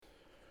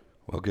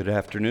Well, good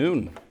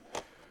afternoon.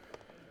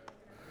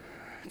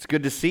 It's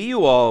good to see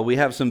you all. We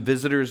have some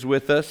visitors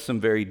with us,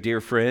 some very dear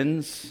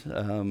friends.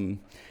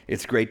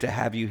 It's great to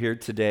have you here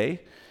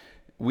today.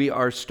 We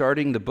are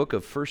starting the book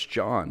of 1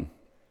 John.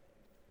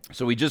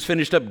 So we just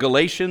finished up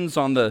Galatians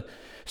on the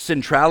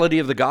centrality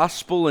of the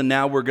gospel, and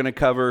now we're going to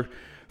cover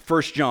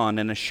 1 John,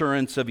 an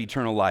assurance of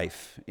eternal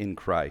life in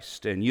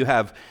Christ. And you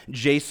have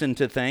Jason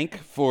to thank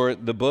for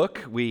the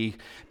book. We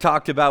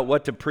talked about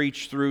what to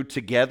preach through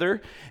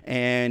together,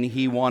 and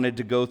he wanted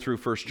to go through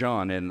 1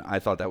 John, and I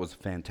thought that was a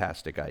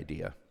fantastic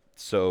idea.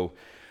 So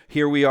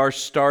here we are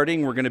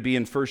starting. We're going to be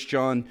in 1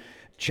 John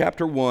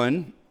chapter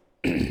 1.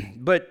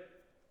 But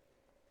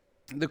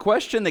the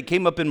question that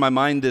came up in my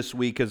mind this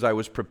week as I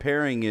was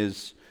preparing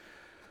is,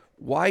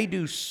 why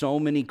do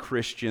so many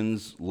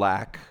Christians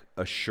lack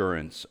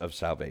assurance of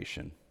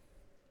salvation?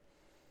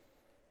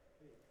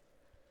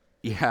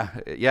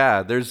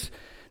 Yeah, there's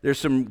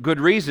some good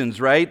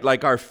reasons, right?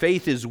 Like our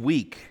faith is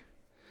weak.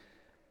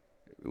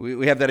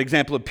 We have that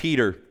example of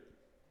Peter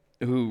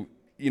who,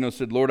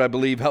 said, "Lord, I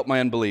believe, help my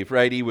unbelief,"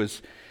 right?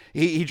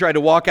 He tried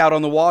to walk out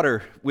on the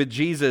water with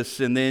Jesus,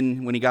 and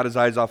then when he got his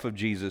eyes off of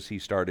Jesus, he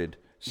started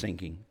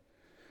sinking.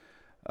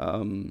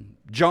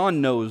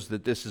 John knows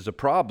that this is a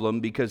problem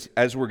because,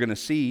 as we're going to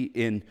see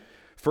in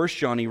 1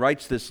 John, he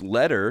writes this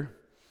letter,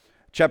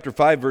 chapter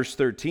 5, verse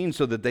 13,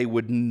 so that they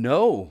would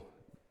know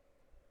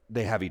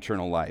they have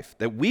eternal life,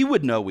 that we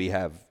would know we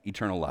have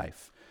eternal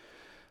life.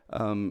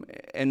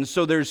 And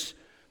so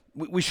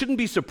we shouldn't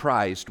be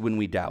surprised when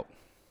we doubt.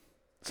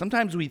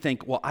 Sometimes we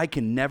think, well, I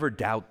can never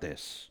doubt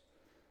this.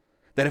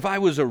 That if I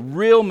was a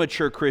real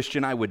mature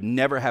Christian, I would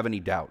never have any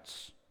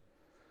doubts.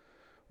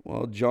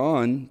 Well,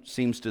 John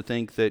seems to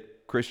think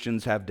that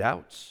Christians have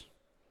doubts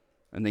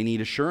and they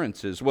need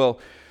assurances. Well,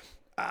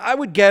 I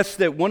would guess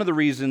that one of the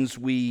reasons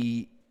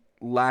we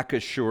lack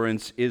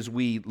assurance is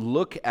we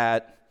look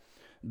at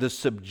the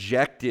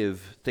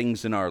subjective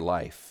things in our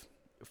life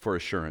for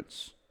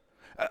assurance,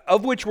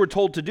 of which we're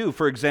told to do.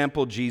 For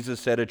example, Jesus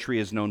said a tree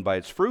is known by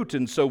its fruit,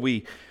 and so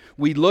we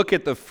look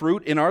at the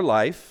fruit in our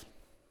life,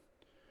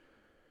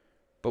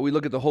 but we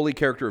look at the holy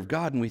character of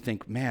God and we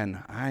think,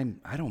 man,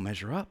 I don't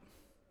measure up.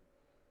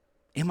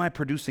 Am I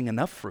producing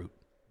enough fruit?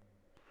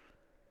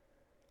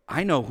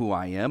 I know who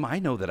I am. I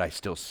know that I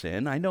still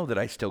sin. I know that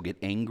I still get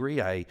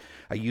angry. I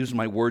use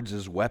my words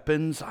as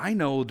weapons. I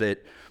know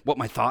that what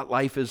my thought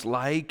life is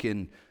like.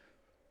 And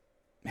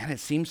man, it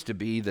seems to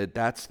be that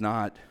that's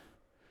not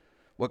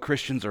what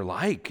Christians are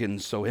like.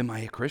 And so am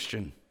I a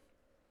Christian?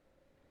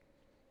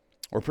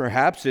 Or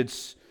perhaps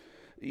it's,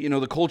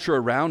 the culture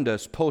around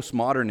us,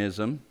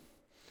 postmodernism,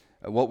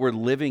 what we're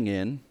living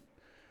in,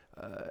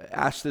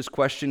 ask this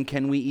question,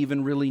 can we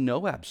even really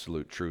know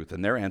absolute truth?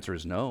 And their answer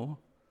is no.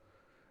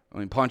 I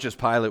mean, Pontius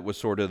Pilate was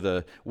sort of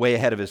the way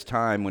ahead of his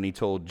time when he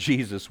told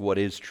Jesus what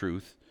is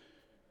truth.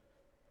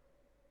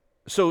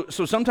 So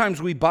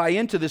sometimes we buy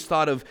into this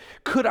thought of,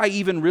 could I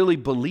even really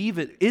believe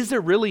it? Is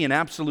there really an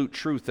absolute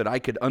truth that I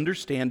could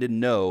understand and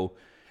know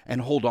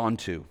and hold on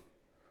to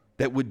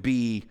that would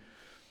be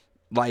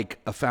like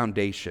a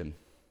foundation?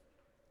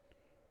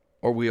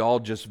 Or are we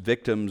all just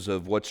victims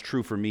of what's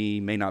true for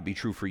me may not be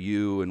true for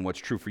you, and what's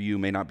true for you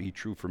may not be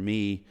true for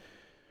me?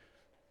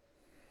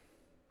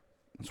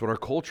 That's what our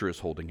culture is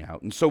holding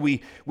out. And so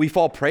we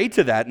fall prey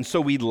to that, and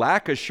so we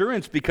lack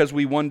assurance because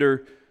we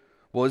wonder,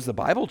 well, is the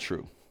Bible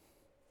true?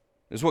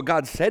 Is what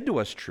God said to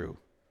us true?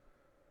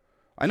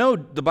 I know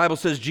the Bible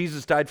says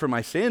Jesus died for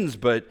my sins,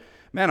 but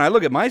man, I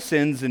look at my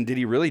sins, and did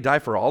he really die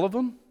for all of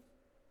them?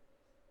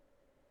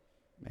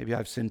 Maybe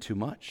I've sinned too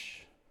much.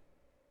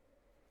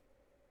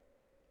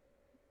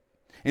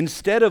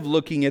 Instead of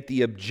looking at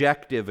the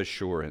objective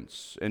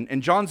assurance,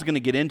 and John's going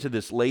to get into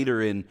this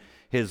later in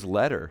his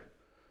letter,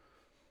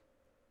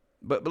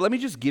 but let me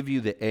just give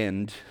you the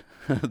end,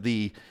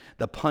 the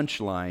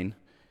punchline.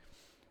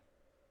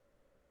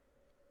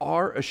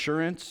 Our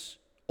assurance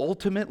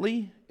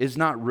ultimately is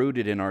not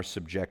rooted in our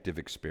subjective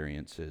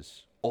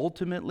experiences.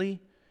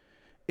 Ultimately,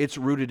 it's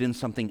rooted in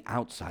something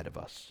outside of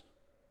us.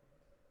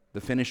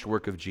 The finished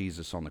work of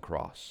Jesus on the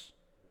cross,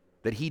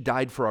 that he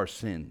died for our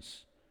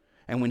sins.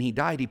 And when he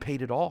died, he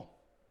paid it all.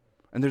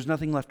 And there's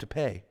nothing left to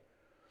pay.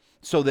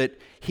 So that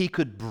he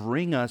could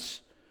bring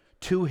us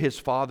to his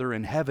Father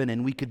in heaven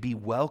and we could be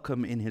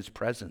welcome in his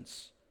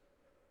presence.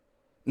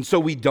 And so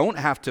we don't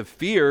have to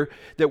fear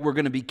that we're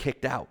going to be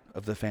kicked out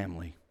of the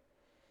family,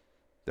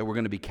 that we're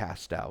going to be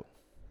cast out,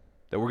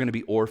 that we're going to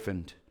be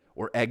orphaned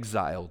or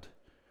exiled.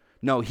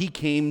 No, he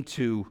came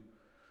to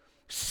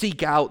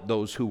seek out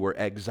those who were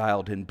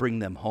exiled and bring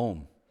them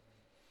home.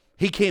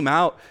 He came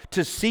out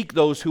to seek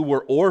those who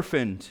were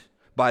orphaned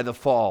by the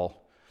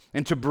fall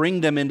and to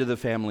bring them into the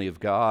family of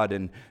God.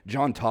 And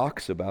John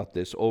talks about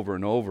this over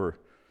and over.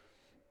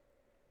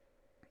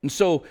 And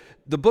so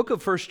the book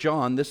of 1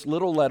 John, this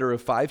little letter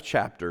of 5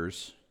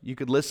 chapters, you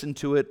could listen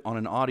to it on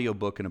an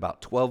audiobook in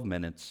about 12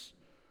 minutes.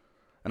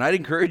 And I'd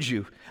encourage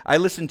you, I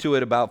listened to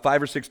it about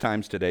 5 or 6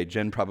 times today.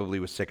 Jen probably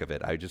was sick of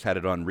it. I just had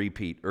it on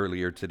repeat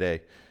earlier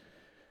today.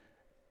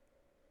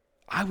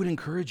 I would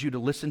encourage you to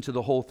listen to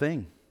the whole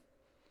thing,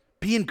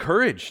 Be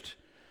encouraged.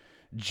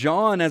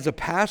 John, as a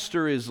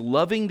pastor, is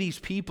loving these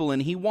people,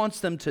 and he wants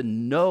them to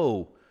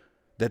know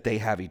that they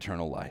have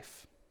eternal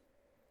life.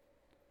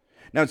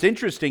 Now, it's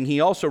interesting, he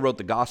also wrote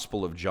the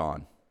Gospel of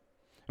John.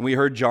 And we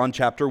heard John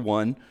chapter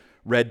 1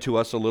 read to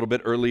us a little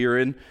bit earlier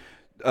in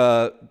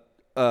the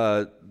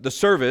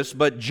service.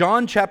 But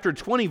John chapter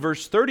 20,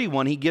 verse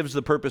 31, he gives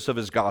the purpose of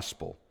his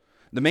gospel.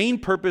 The main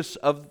purpose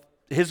of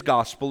his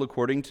gospel,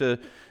 according to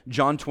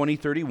John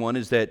 20:31,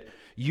 is that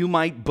you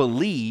might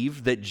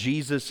believe that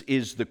Jesus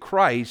is the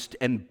Christ,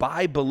 and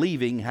by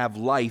believing have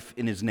life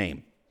in his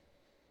name.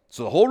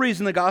 So the whole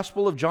reason the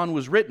Gospel of John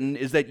was written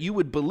is that you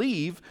would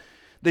believe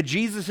that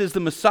Jesus is the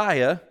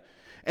Messiah,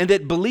 and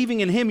that believing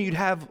in him you'd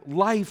have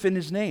life in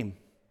his name.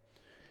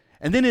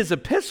 And then his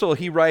epistle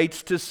he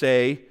writes to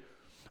say,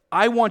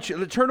 I want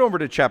you, turn over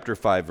to chapter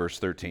 5, verse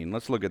 13.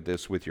 Let's look at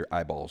this with your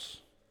eyeballs.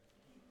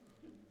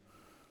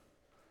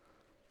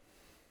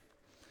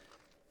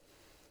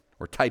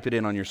 Or type it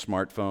in on your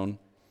smartphone.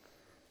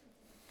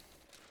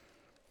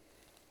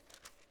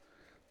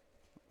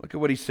 Look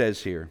at what he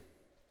says here.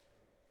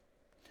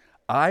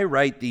 I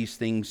write these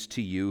things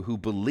to you who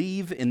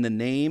believe in the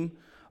name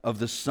of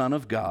the Son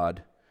of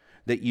God,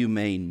 that you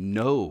may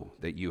know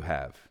that you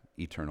have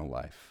eternal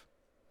life.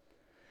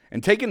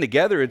 And taken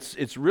together,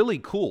 it's really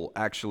cool,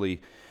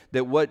 actually,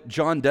 that what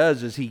John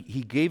does is he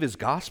gave his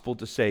gospel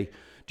to say,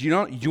 do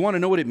you want to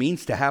know what it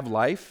means to have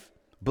life?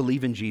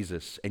 Believe in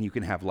Jesus, and you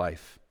can have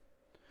life.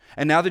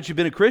 And now that you've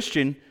been a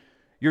Christian,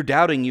 you're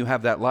doubting you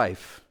have that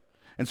life.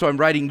 And so I'm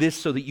writing this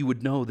so that you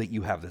would know that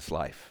you have this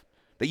life,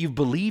 that you've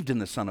believed in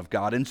the Son of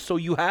God, and so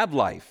you have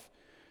life.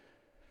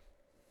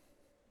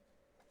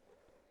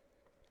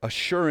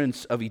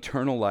 Assurance of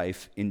eternal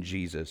life in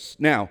Jesus.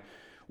 Now,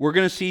 we're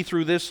going to see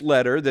through this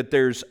letter that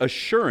there's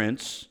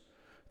assurance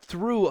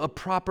through a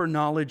proper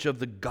knowledge of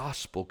the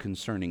gospel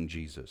concerning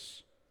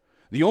Jesus.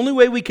 The only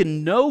way we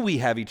can know we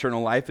have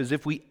eternal life is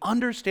if we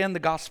understand the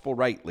gospel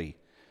rightly.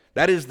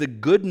 That is the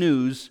good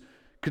news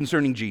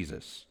concerning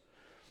Jesus.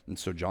 And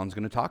so John's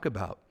going to talk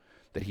about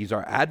that he's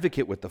our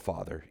advocate with the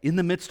Father in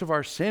the midst of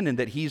our sin, and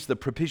that he's the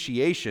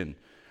propitiation,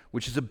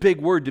 which is a big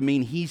word to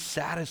mean he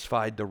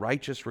satisfied the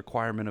righteous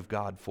requirement of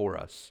God for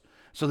us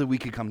so that we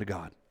could come to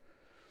God.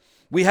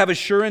 We have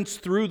assurance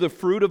through the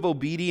fruit of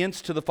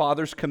obedience to the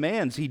Father's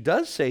commands. He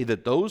does say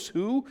that those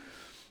who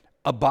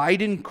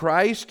abide in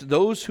Christ,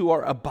 those who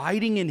are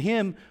abiding in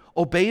him,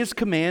 obey his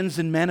commands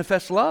and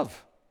manifest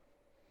love.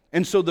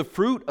 And so the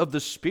fruit of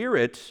the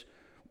Spirit,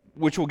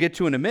 which we'll get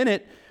to in a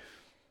minute,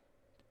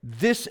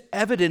 this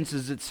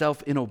evidences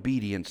itself in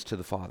obedience to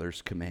the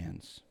Father's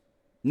commands.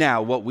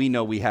 Now, what we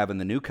know we have in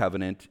the New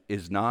Covenant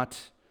is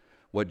not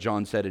what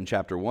John said in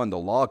chapter 1. The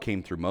law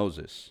came through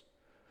Moses,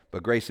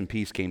 but grace and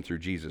peace came through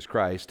Jesus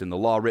Christ. And the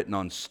law written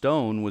on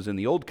stone was in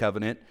the Old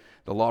Covenant.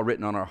 The law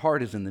written on our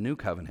heart is in the New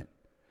Covenant.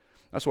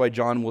 That's why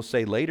John will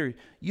say later,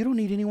 you don't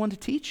need anyone to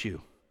teach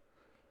you,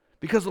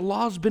 because the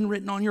law's been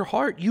written on your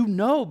heart. You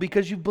know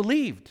because you've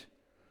believed.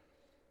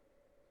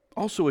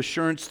 Also,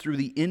 assurance through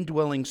the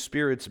indwelling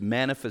Spirit's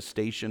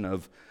manifestation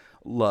of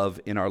love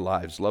in our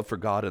lives, love for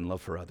God and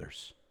love for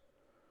others.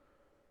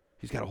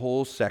 He's got a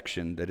whole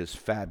section that is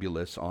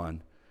fabulous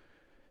on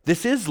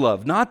this is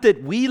love. Not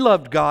that we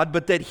loved God,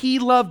 but that he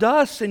loved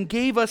us and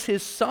gave us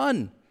his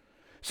Son,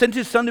 sent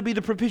his Son to be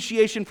the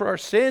propitiation for our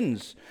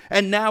sins,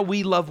 and now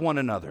we love one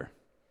another.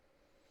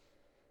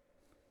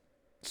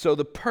 So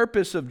the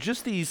purpose of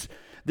just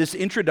this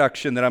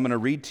introduction that I'm going to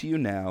read to you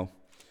now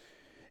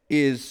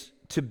is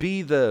to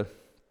be the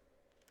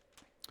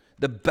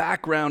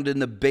background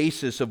and the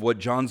basis of what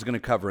John's going to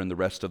cover in the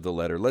rest of the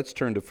letter. Let's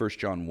turn to 1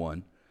 John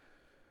 1,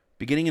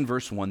 beginning in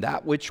verse 1.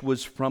 That which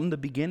was from the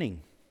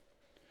beginning,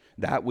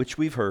 that which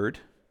we've heard,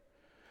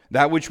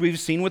 that which we've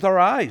seen with our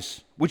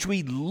eyes, which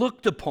we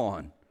looked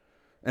upon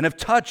and have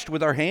touched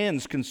with our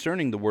hands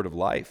concerning the word of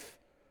life.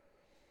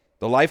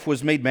 The life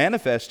was made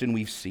manifest, and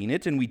we've seen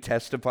it, and we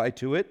testify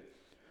to it.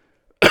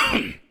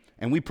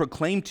 And we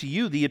proclaim to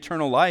you the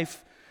eternal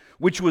life,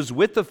 which was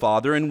with the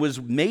Father and was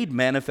made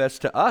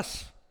manifest to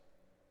us.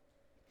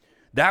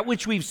 That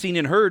which we've seen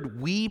and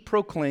heard, we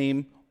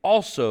proclaim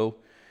also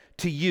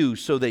to you,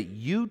 so that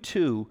you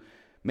too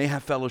may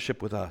have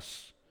fellowship with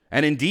us.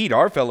 And indeed,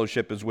 our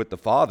fellowship is with the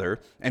Father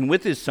and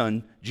with his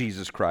Son,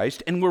 Jesus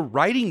Christ. And we're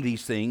writing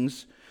these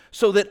things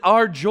so that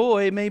our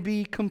joy may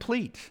be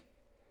complete.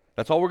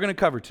 That's all we're going to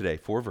cover today,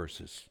 4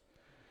 verses.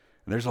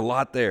 And there's a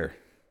lot there.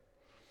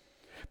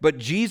 But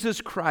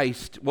Jesus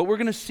Christ, what we're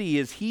going to see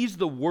is he's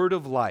the Word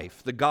of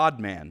life, the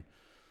God-man,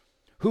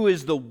 who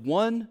is the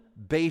one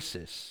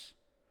basis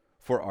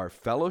for our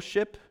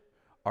fellowship,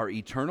 our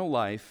eternal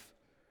life,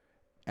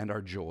 and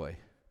our joy.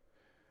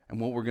 And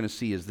what we're going to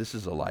see is this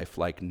is a life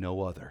like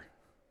no other.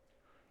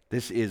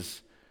 This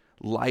is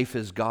life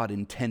as God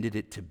intended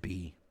it to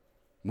be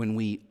when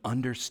we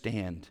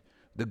understand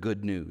the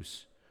good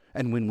news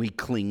and when we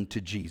cling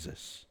to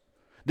Jesus.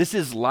 This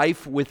is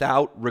life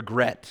without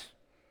regret.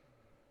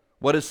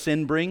 What does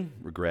sin bring?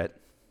 Regret.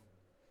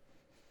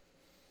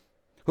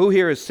 Who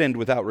here has sinned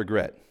without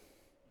regret?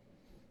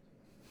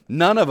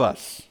 None of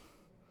us.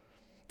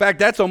 fact,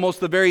 that's almost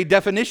the very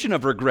definition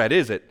of regret,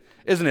 isn't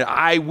it?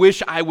 I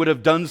wish I would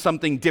have done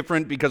something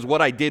different because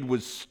what I did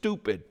was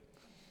stupid.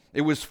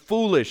 It was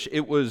foolish.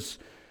 It was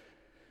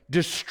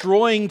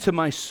destroying to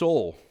my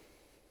soul.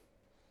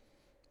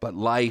 But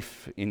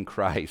life in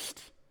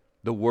Christ,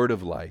 the word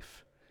of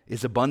life,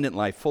 is abundant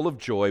life, full of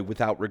joy,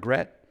 without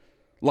regret.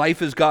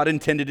 Life as God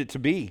intended it to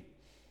be.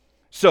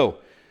 So,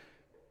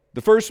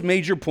 the first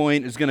major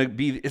point is going to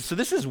be, so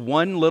this is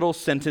one little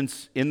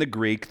sentence in the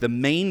Greek. The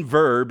main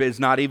verb is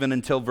not even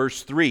until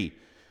verse 3,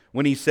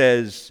 when he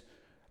says,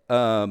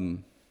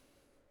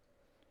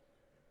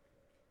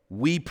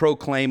 we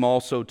proclaim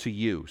also to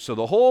you. So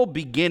the whole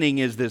beginning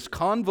is this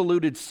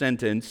convoluted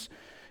sentence,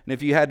 and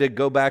if you had to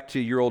go back to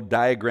your old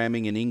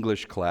diagramming in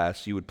English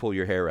class, you would pull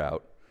your hair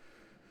out.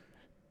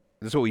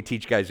 This is what we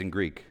teach guys in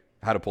Greek,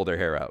 how to pull their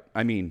hair out.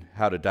 I mean,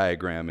 how to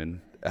diagram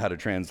and how to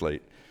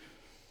translate.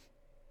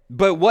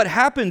 But what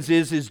happens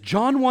is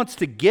John wants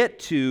to get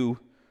to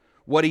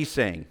what he's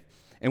saying.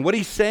 And what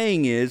he's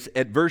saying is,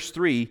 at verse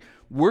 3,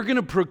 we're going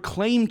to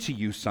proclaim to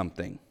you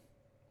something.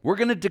 We're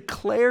going to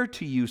declare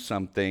to you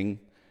something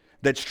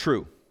that's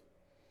true.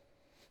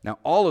 Now,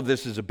 all of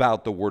this is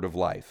about the word of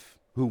life,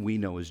 who we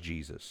know as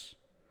Jesus.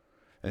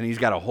 And he's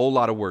got a whole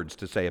lot of words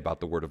to say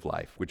about the word of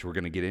life, which we're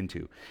going to get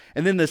into.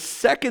 And then the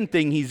second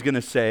thing he's going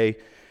to say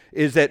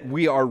is that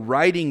we are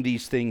writing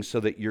these things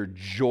so that your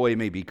joy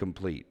may be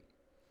complete.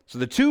 So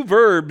the two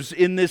verbs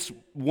in this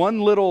one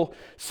little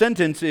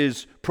sentence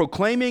is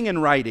proclaiming and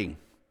writing.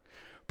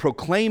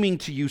 Proclaiming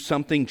to you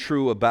something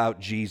true about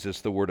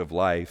Jesus, the word of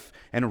life,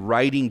 and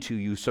writing to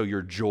you so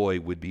your joy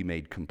would be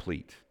made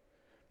complete.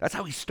 That's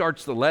how he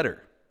starts the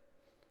letter.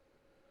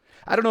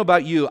 I don't know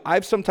about you,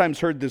 I've sometimes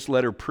heard this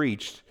letter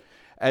preached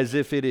as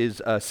if it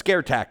is a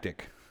scare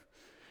tactic.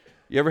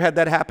 You ever had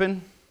that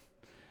happen?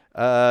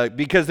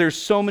 Because there's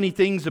so many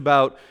things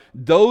about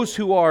those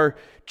who are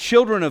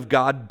children of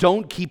God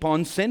don't keep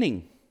on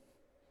sinning.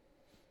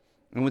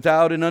 And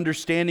without an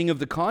understanding of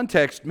the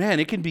context, man,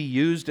 it can be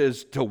used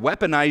as to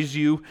weaponize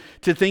you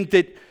to think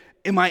that,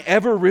 am I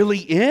ever really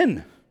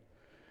in?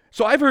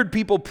 So I've heard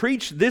people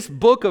preach this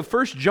book of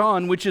 1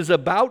 John, which is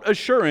about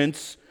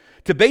assurance,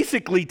 to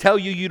basically tell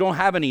you you don't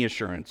have any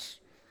assurance.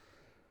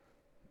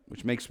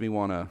 Which makes me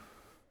want to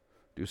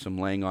do some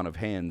laying on of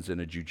hands in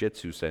a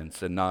jujitsu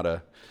sense and not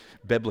a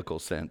biblical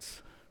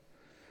sense.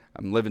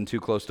 I'm living too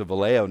close to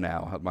Vallejo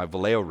now. My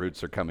Vallejo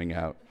roots are coming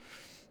out.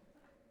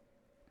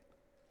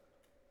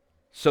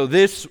 So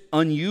this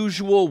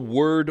unusual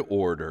word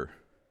order,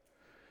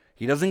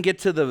 he doesn't get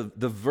to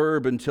the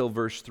verb until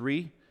verse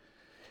 3.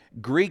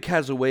 Greek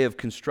has a way of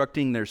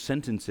constructing their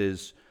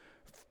sentences,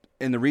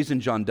 and the reason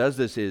John does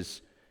this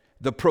is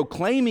the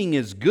proclaiming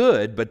is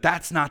good, but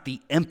that's not the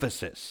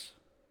emphasis.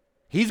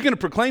 He's going to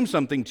proclaim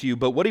something to you,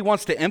 but what he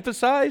wants to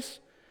emphasize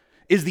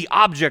is the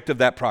object of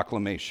that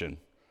proclamation.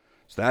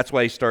 So that's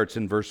why he starts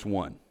in verse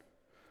 1.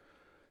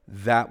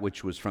 That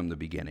which was from the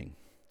beginning,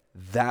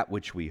 that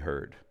which we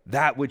heard,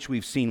 that which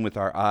we've seen with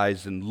our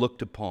eyes and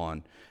looked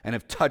upon and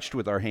have touched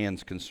with our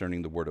hands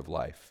concerning the word of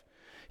life.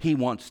 He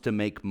wants to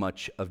make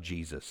much of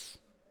Jesus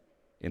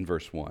in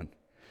verse 1.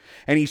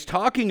 And he's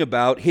talking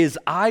about his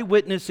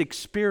eyewitness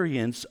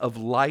experience of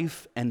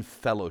life and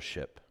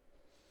fellowship.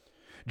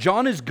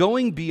 John is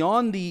going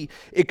beyond the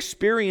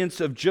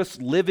experience of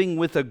just living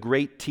with a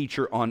great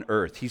teacher on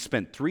earth. He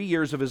spent 3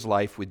 years of his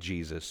life with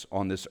Jesus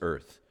on this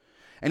earth.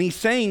 And he's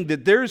saying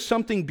that there's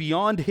something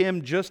beyond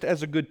him just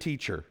as a good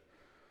teacher.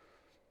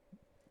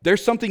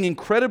 There's something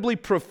incredibly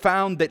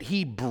profound that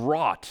he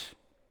brought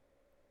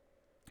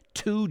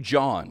to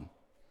John.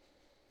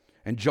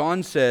 And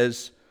John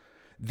says,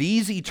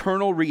 these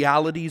eternal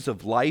realities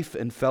of life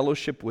and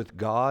fellowship with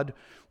God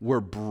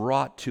were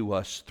brought to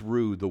us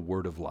through the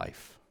word of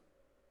life.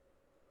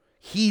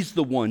 He's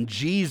the one,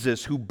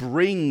 Jesus, who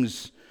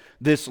brings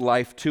this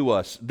life to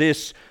us,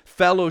 this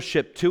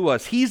fellowship to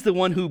us. He's the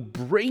one who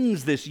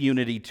brings this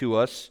unity to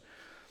us.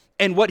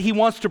 And what he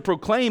wants to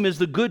proclaim is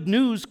the good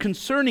news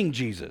concerning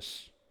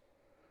Jesus.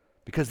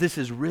 Because this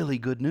is really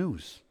good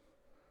news.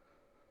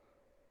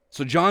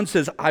 So John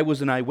says, I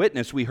was an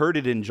eyewitness. We heard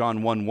it in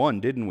John 1:1,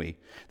 didn't we?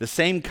 The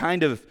same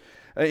kind of,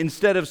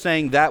 instead of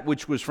saying that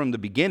which was from the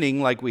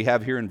beginning, like we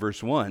have here in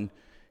verse 1,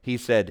 he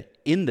said,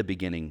 in the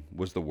beginning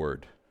was the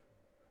Word.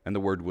 And the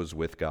Word was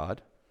with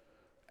God.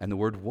 And the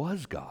Word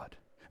was God.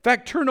 In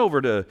fact, turn over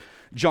to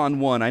John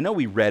 1. I know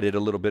we read it a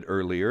little bit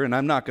earlier, and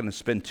I'm not going to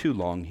spend too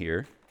long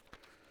here.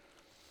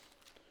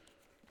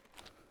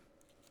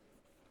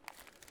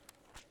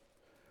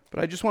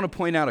 But I just want to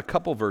point out a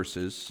couple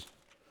verses.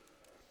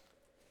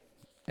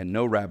 And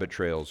no rabbit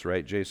trails,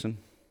 right, Jason?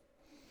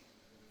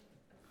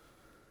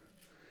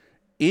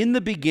 In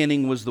the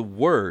beginning was the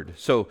Word.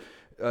 So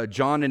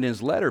John in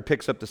his letter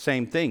picks up the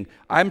same thing.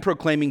 I'm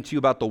proclaiming to you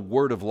about the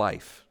word of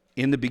life.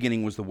 In the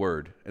beginning was the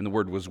Word, and the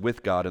Word was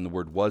with God, and the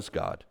Word was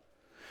God.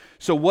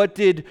 So what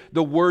did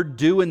the Word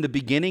do in the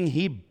beginning?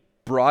 He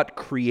brought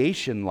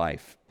creation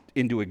life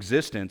into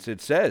existence. It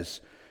says,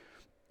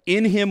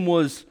 in him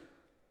was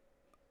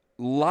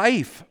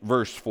life,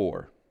 verse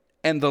 4,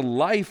 and the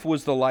life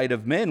was the light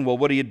of men. Well,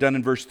 what he had done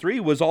in verse 3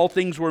 was all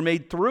things were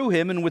made through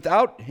him, and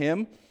without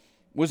him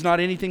was not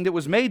anything that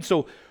was made.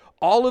 So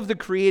all of the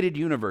created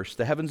universe,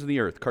 the heavens and the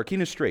earth,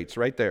 Carquinez Straits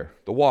right there,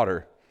 the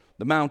water,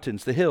 the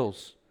mountains, the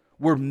hills,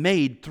 were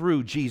made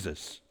through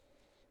Jesus,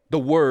 the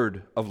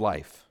word of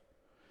life.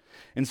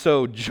 And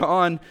so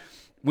John,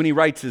 when he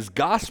writes his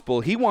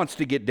gospel, he wants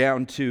to get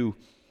down to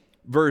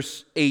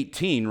verse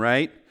 18,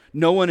 right?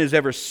 No one has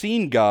ever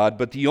seen God,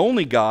 but the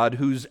only God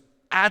who's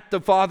at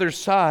the Father's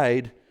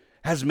side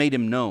has made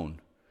him known.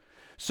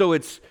 So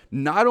it's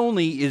not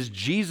only is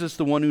Jesus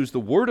the one who's the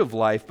word of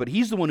life, but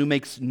he's the one who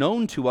makes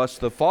known to us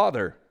the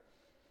Father.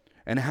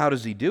 And how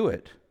does he do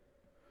it?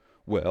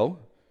 Well,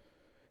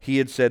 he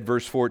had said,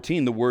 verse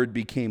 14, the word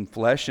became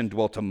flesh and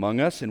dwelt among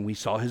us, and we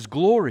saw his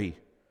glory.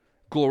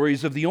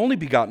 Glories of the only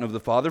begotten of the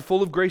Father,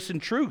 full of grace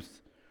and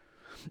truth.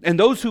 And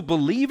those who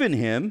believe in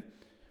him,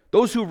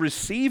 those who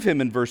receive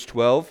him in verse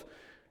 12,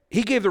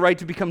 he gave the right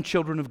to become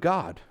children of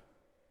God.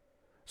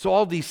 So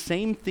all these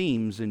same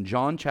themes in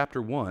John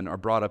chapter 1 are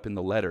brought up in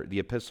the letter, the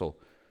epistle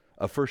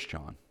of 1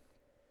 John.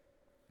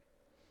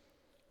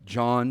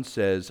 John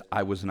says,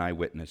 I was an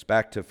eyewitness.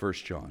 Back to 1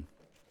 John.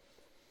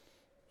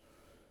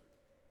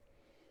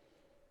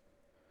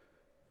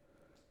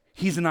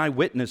 He's an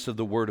eyewitness of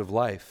the word of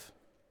life.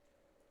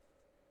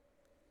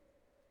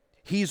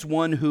 He's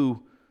one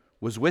who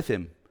was with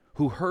him,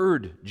 who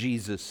heard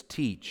Jesus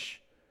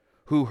teach,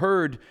 who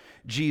heard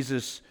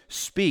Jesus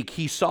speak.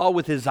 He saw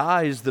with his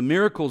eyes the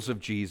miracles of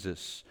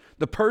Jesus,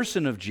 the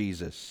person of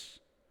Jesus.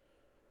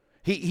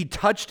 He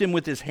touched him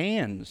with his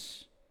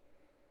hands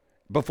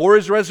before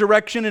his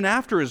resurrection and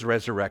after his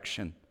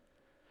resurrection.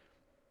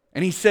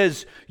 And he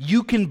says,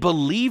 you can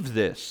believe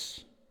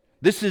this.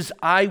 This is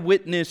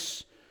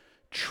eyewitness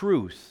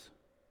truth.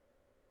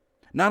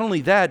 Not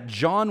only that,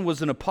 John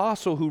was an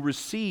apostle who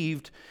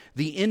received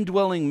the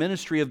indwelling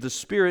ministry of the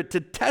Spirit to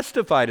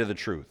testify to the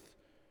truth.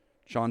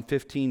 John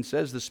 15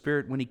 says the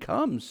Spirit, when he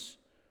comes,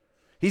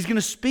 he's going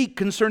to speak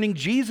concerning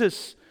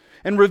Jesus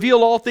and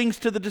reveal all things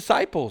to the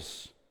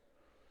disciples.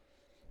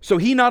 So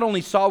he not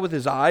only saw with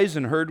his eyes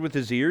and heard with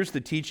his ears the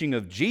teaching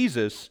of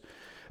Jesus,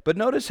 but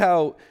notice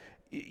how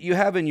you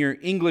have in your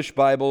English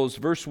Bibles,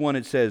 verse 1,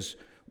 it says,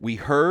 we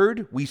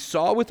heard, we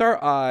saw with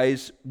our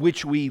eyes,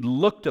 which we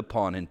looked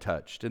upon and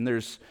touched. And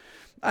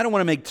I don't want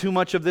to make too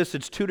much of this.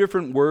 It's two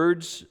different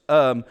words,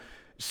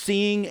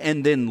 seeing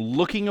and then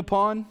looking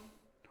upon,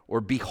 or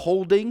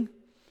beholding.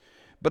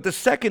 But the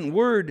second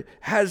word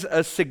has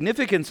a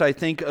significance, I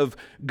think, of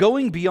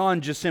going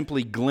beyond just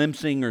simply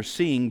glimpsing or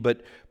seeing,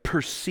 but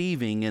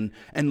perceiving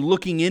and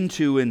looking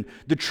into and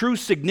the true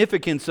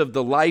significance of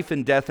the life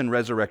and death and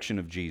resurrection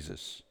of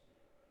Jesus.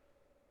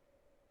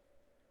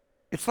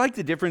 It's like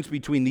the difference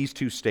between these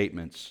two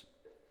statements.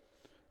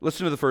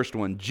 Listen to the first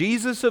one.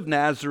 Jesus of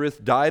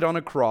Nazareth died on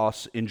a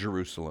cross in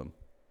Jerusalem.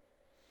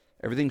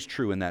 Everything's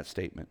true in that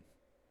statement.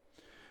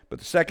 But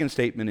the second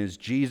statement is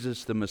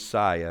Jesus the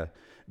Messiah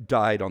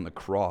died on the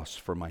cross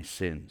for my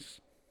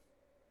sins.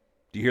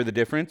 Do you hear the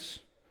difference?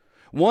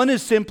 One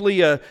is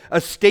simply a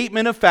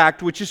statement of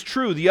fact, which is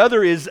true. The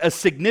other is a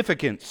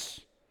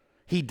significance.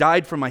 He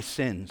died for my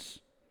sins,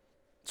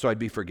 so I'd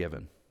be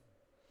forgiven.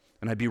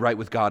 And I'd be right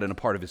with God and a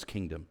part of his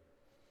kingdom.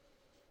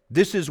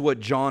 This is what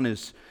John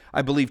is,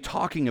 I believe,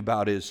 talking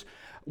about is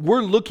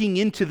we're looking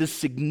into the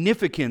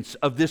significance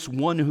of this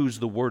one who's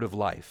the word of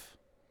life.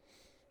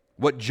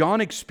 What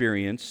John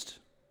experienced,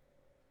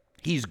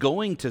 he's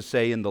going to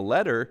say in the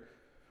letter,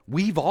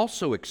 we've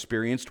also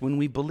experienced when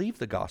we believe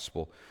the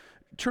gospel.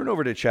 Turn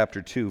over to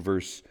chapter 2,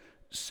 verse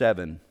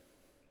 7.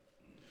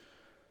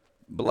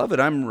 Beloved,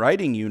 I'm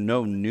writing you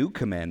no new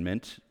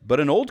commandment, but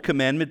an old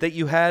commandment that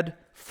you had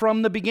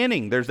from the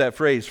beginning. There's that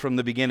phrase, from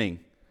the beginning.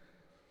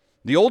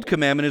 The old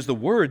commandment is the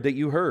word that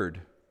you heard.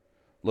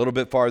 A little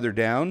bit farther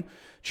down,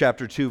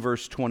 chapter 2,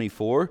 verse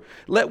 24.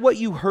 Let what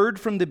you heard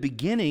from the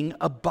beginning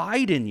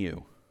abide in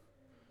you.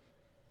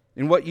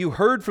 And what you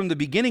heard from the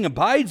beginning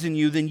abides in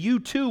you, then you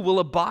too will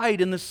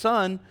abide in the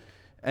Son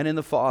and in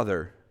the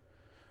Father.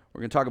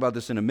 We're going to talk about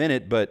this in a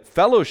minute, but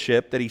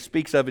fellowship that he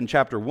speaks of in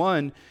chapter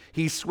 1,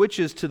 he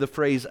switches to the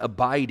phrase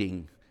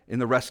abiding in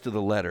the rest of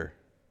the letter.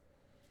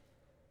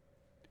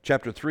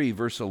 Chapter 3,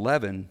 verse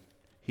 11,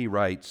 he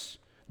writes,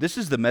 this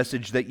is the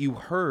message that you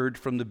heard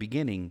from the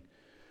beginning,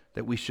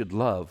 that we should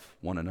love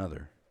one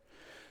another.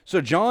 So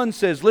John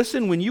says,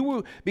 listen, when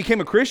you became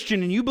a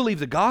Christian and you believe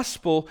the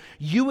gospel,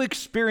 you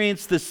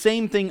experienced the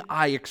same thing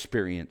I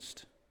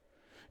experienced.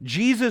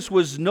 Jesus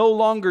was no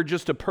longer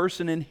just a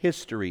person in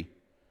history.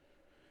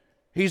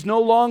 He's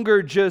no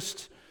longer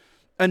just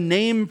a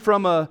name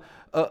from a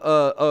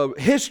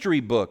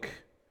history book.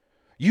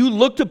 You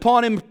looked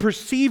upon him,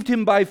 perceived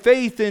him by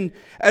faith, and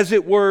as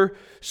it were,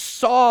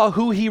 saw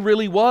who he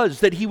really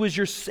was, that he was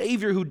your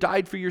Savior who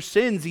died for your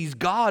sins. He's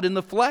God in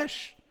the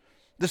flesh,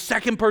 the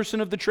second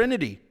person of the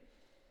Trinity.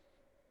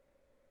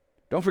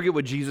 Don't forget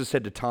what Jesus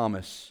said to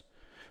Thomas.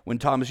 You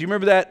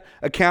remember that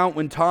account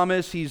when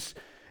Thomas,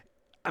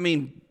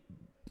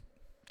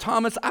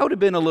 Thomas, I would have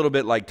been a little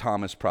bit like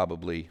Thomas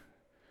probably.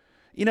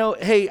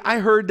 hey, I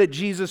heard that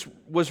Jesus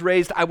was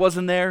raised. I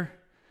wasn't there.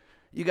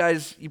 You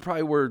guys, you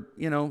probably were,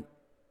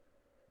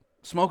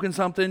 smoking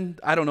something.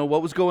 I don't know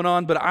what was going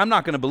on, but I'm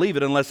not going to believe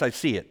it unless I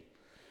see it.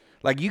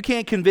 Like, you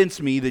can't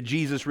convince me that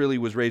Jesus really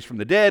was raised from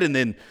the dead, and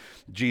then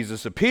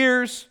Jesus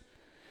appears,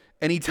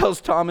 and he tells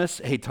Thomas,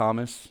 hey,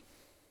 Thomas,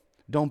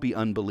 don't be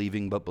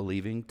unbelieving but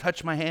believing.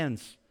 Touch my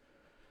hands.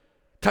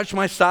 Touch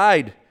my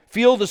side.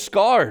 Feel the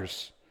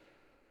scars.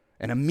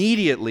 And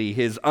immediately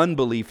his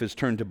unbelief is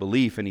turned to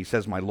belief, and he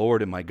says, my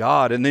Lord and my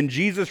God. And then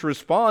Jesus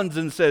responds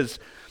and says,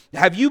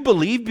 have you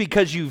believed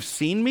because you've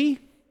seen me?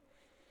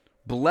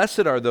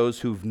 Blessed are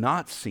those who've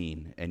not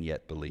seen and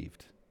yet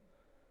believed.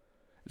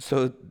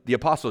 So the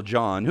Apostle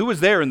John, who was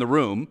there in the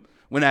room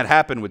when that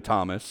happened with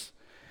Thomas,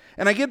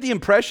 and I get the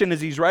impression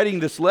as he's writing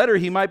this letter,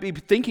 he might be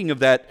thinking of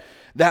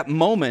that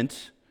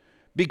moment,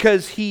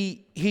 because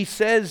he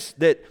says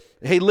that,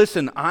 hey,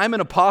 listen, I'm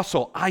an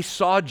apostle. I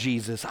saw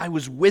Jesus. I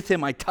was with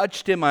him. I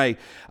touched him. I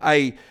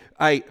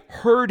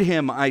heard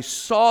him. I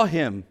saw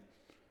him.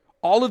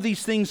 All of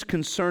these things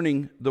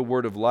concerning the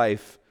word of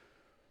life,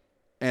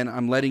 and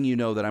I'm letting you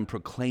know that I'm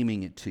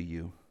proclaiming it to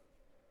you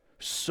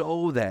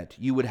so that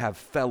you would have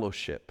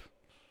fellowship,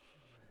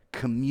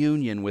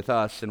 communion with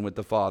us and with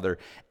the Father,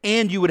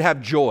 and you would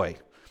have joy,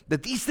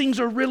 that these things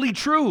are really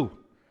true.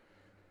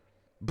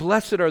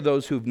 Blessed are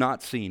those who've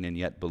not seen and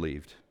yet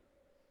believed.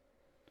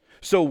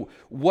 So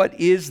what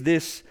is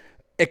this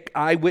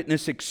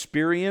eyewitness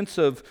experience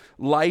of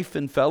life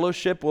and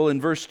fellowship? Well, in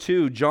verse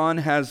 2, John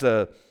has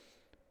a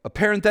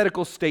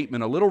parenthetical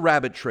statement, a little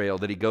rabbit trail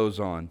that he goes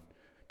on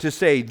to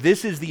say,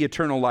 this is the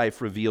eternal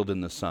life revealed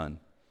in the Son.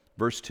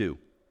 Verse 2,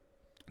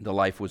 the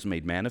life was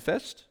made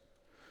manifest,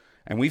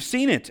 and we've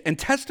seen it and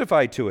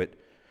testified to it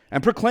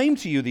and proclaimed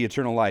to you the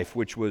eternal life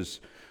which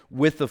was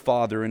with the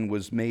Father and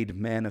was made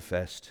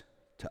manifest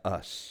to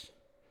us.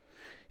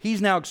 He's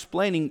now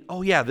explaining,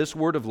 oh yeah, this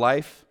word of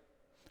life,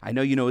 I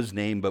know you know his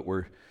name, but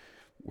we're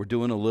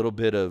doing a little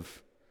bit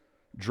of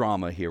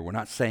drama here. We're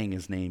not saying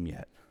his name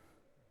yet.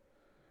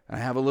 And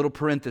I have a little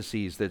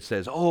parenthesis that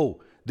says, oh,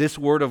 this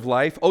word of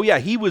life, oh yeah,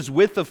 he was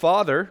with the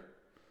Father.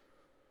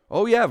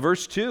 Oh yeah,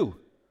 verse 2.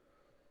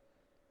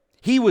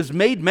 He was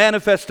made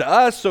manifest to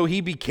us, so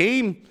he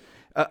became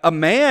a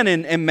man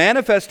and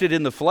manifested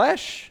in the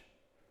flesh.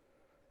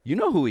 You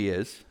know who he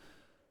is.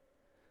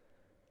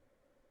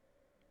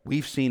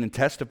 We've seen and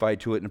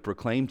testified to it and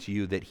proclaimed to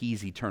you that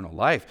he's eternal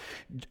life.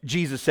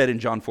 Jesus said in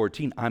John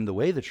 14, I'm the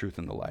way, the truth,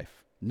 and the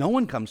life. No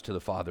one comes to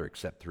the Father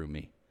except through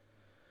me.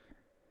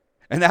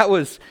 And that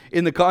was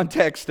in the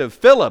context of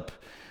Philip,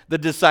 the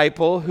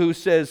disciple who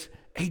says,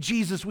 hey,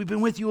 Jesus, we've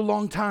been with you a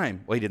long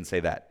time. Well, he didn't say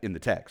that in the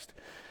text.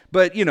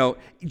 But,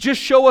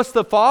 just show us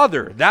the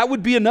Father. That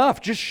would be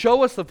enough. Just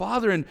show us the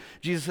Father. And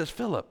Jesus says,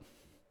 Philip,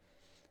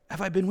 have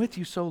I been with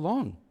you so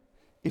long?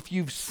 If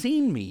you've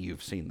seen me,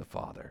 you've seen the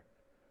Father.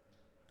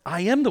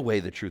 I am the way,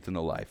 the truth, and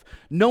the life.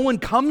 No one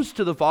comes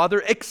to the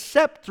Father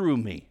except through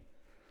me.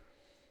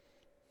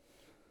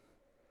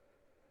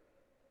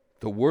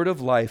 The word of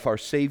life, our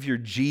Savior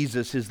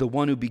Jesus, is the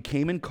one who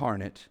became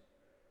incarnate.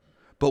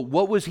 But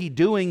what was he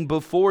doing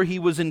before he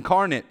was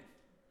incarnate?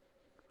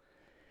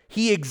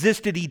 He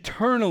existed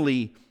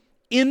eternally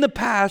in the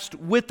past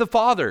with the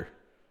Father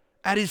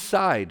at his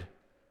side.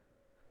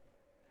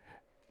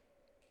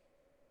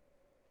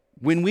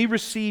 When we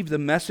receive the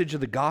message of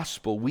the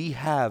gospel, we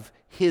have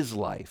his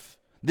life,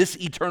 this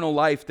eternal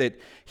life that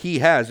he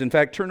has. In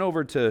fact, turn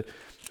over to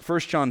 1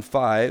 John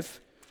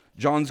 5.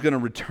 John's going to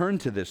return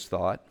to this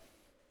thought.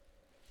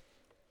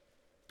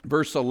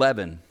 Verse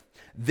 11.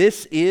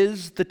 This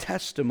is the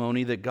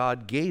testimony that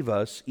God gave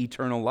us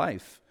eternal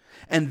life.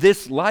 And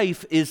this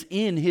life is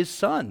in his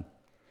Son.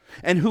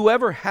 And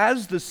whoever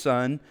has the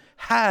Son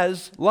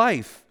has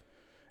life.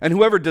 And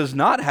whoever does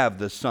not have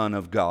the Son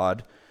of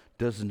God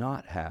does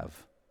not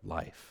have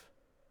life.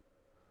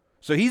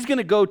 So he's going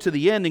to go to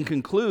the end and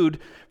conclude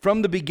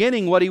from the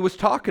beginning what he was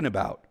talking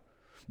about.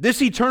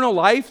 This eternal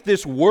life,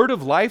 this word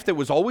of life that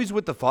was always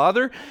with the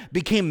Father,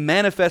 became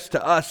manifest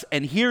to us.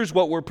 And here's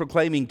what we're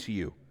proclaiming to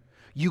you.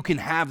 You can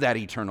have that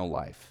eternal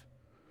life.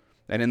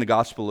 And in the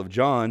Gospel of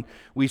John,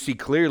 we see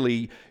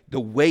clearly the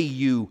way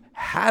you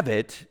have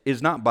it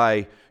is not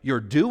by your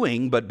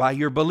doing, but by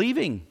your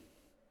believing.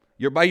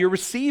 By your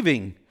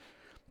receiving,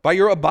 by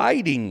your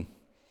abiding.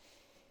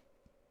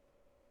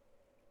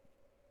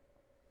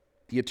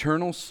 The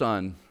eternal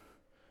Son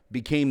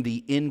became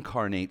the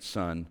incarnate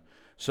Son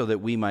so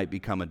that we might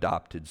become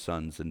adopted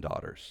sons and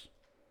daughters.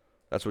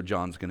 That's what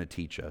John's going to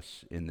teach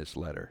us in this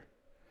letter.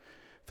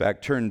 In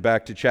fact, turn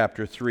back to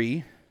chapter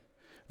 3.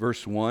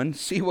 Verse 1,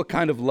 see what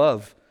kind of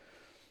love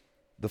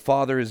the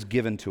Father has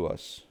given to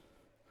us.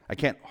 I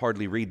can't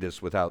hardly read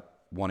this without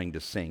wanting to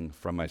sing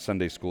from my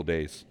Sunday school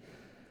days.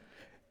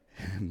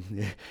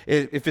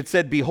 If it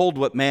said, behold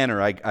what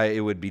manner,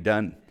 it would be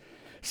done.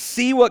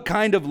 See what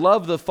kind of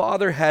love the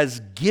Father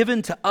has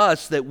given to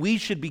us that we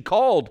should be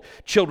called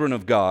children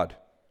of God.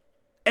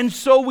 And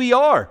so we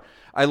are.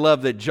 I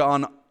love that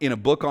John, in a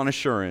book on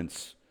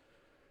assurance,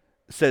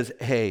 says,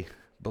 hey,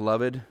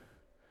 beloved,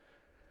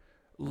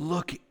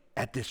 look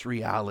at this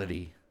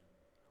reality.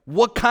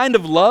 What kind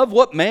of love,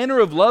 what manner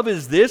of love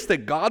is this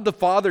that God the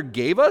Father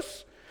gave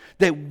us?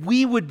 That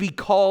we would be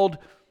called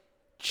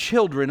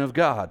children of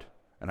God.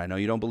 And I know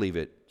you don't believe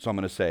it, so I'm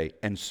going to say,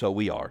 and so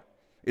we are.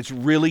 It's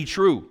really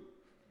true.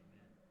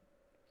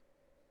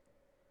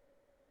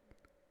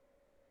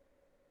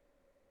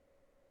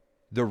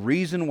 The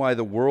reason why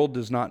the world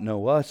does not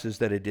know us is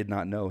that it did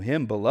not know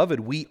him.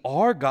 Beloved, we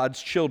are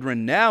God's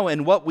children now,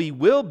 and what we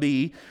will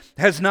be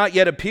has not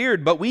yet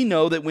appeared, but we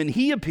know that when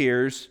he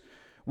appears,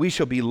 we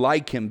shall be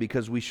like him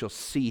because we shall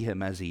see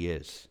him as he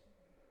is.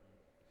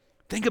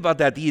 Think about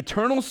that. The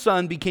eternal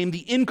Son became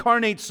the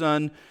incarnate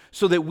Son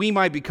so that we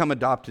might become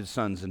adopted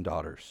sons and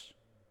daughters.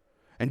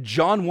 And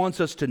John wants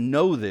us to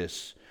know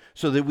this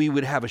so that we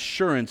would have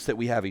assurance that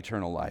we have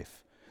eternal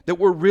life, that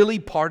we're really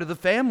part of the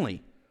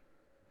family,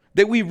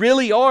 that we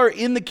really are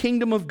in the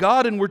kingdom of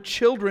God and we're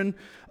children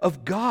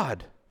of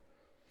God.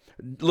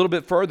 A little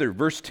bit further,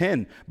 verse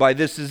 10, by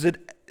this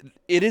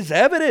it is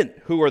evident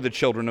who are the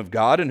children of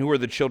God and who are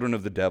the children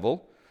of the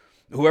devil.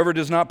 Whoever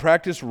does not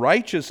practice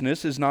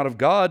righteousness is not of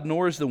God,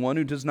 nor is the one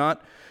who does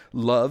not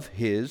love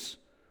his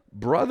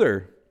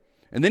brother.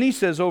 And then he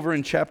says over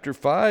in chapter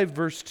 5,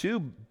 verse 2,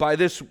 by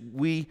this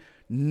we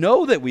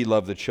know that we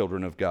love the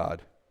children of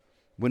God,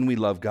 when we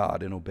love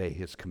God and obey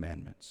his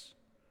commandments.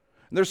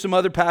 And there's some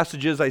other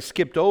passages I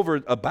skipped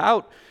over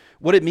about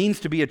what it means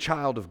to be a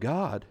child of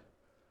God.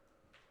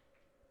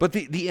 But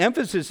the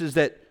emphasis is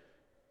that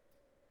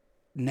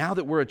now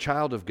that we're a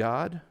child of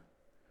God,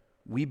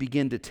 we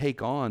begin to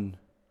take on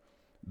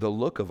the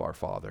look of our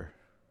Father.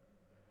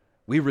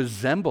 We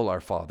resemble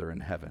our Father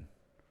in heaven.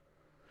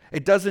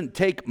 It doesn't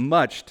take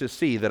much to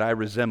see that I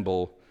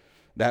resemble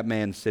that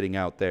man sitting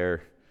out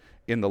there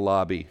in the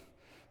lobby,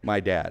 my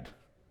dad.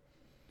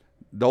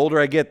 The older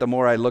I get, the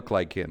more I look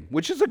like him,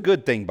 which is a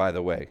good thing, by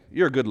the way.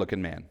 You're a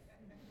good-looking man.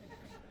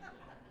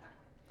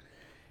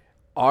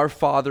 Our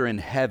Father in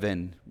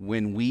heaven,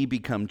 when we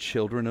become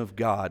children of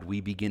God,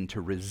 we begin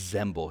to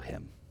resemble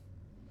him.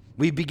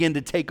 We begin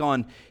to take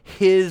on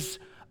his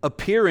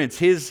appearance,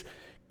 his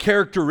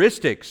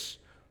characteristics.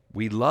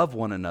 We love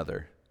one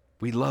another.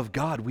 We love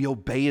God. We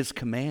obey his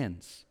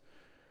commands.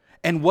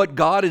 And what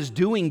God is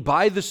doing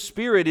by the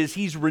Spirit is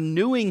he's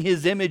renewing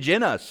his image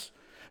in us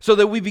so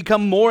that we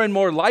become more and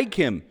more like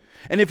him.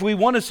 And if we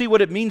want to see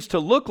what it means to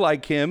look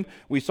like him,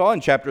 we saw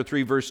in chapter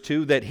 3, verse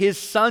 2, that his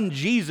Son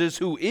Jesus,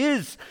 who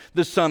is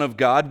the Son of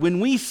God,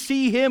 when we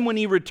see him when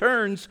he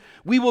returns,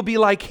 we will be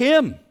like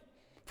him,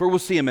 for we'll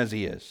see him as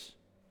he is.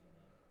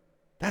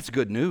 That's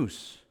good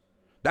news.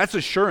 That's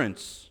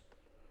assurance.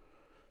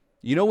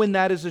 You know when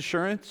that is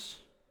assurance?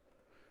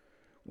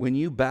 When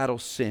you battle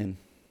sin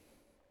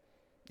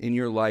in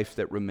your life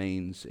that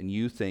remains and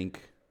you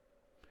think,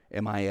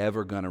 am I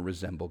ever going to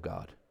resemble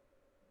God?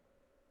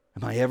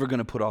 Am I ever going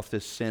to put off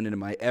this sin, and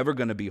am I ever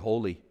going to be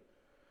holy?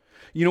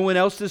 You know when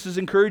else this is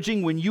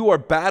encouraging? When you are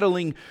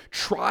battling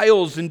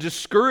trials and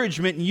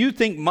discouragement and you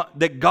think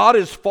that God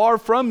is far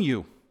from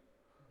you.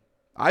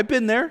 I've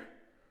been there.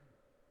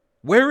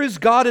 Where is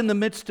God in the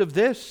midst of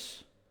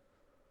this?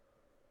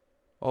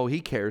 Oh,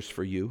 he cares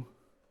for you.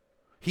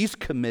 He's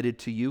committed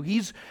to you.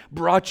 He's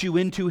brought you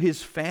into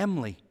his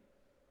family.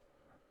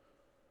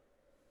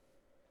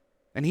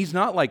 And he's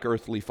not like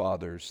earthly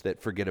fathers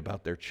that forget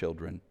about their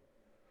children,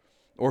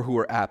 or who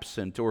are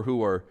absent, or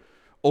who are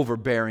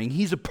overbearing.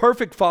 He's a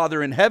perfect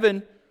Father in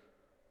heaven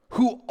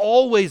who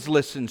always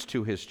listens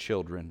to his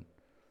children.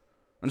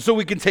 And so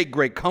we can take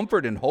great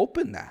comfort and hope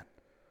in that.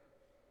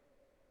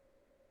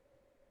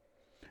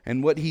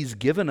 And what he's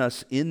given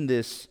us in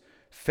this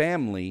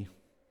family,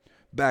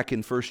 back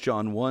in 1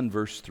 John 1,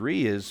 verse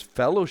 3, is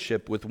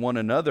fellowship with one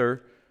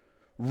another,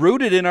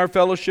 rooted in our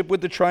fellowship with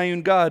the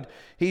triune God.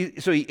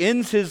 So he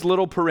ends his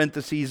little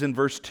parentheses in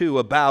verse 2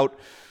 about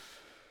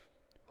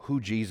who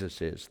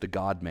Jesus is, the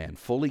God-man,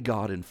 fully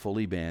God and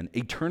fully man,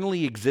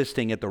 eternally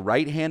existing at the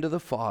right hand of the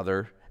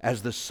Father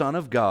as the Son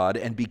of God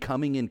and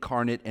becoming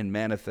incarnate and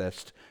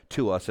manifest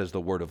to us as the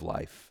Word of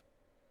life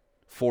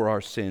for our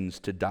sins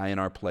to die in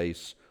our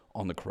place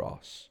on the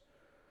cross.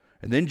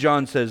 And then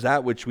John says,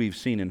 that which we've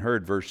seen and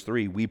heard, verse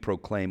 3, we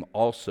proclaim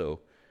also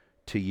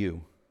to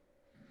you.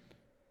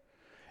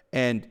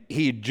 And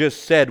he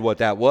just said what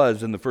that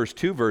was in the first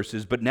two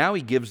verses, but now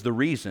he gives the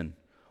reason.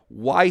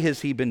 Why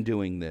has he been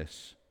doing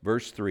this?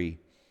 Verse 3,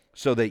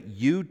 so that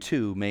you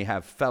too may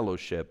have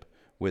fellowship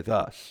with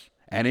us.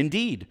 And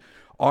indeed,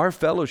 our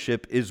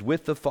fellowship is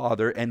with the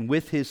Father and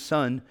with his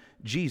Son,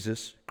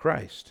 Jesus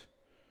Christ.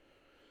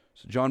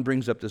 So John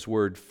brings up this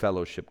word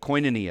fellowship,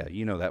 koinonia,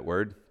 you know that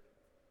word.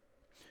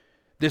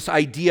 This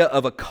idea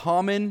of a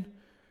common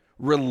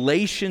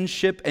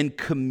relationship and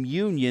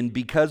communion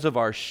because of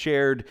our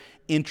shared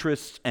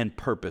interests and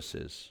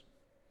purposes.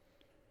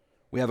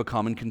 We have a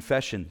common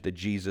confession that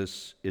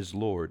Jesus is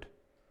Lord.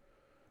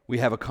 We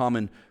have a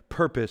common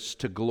purpose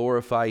to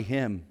glorify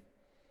him.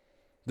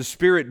 The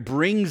Spirit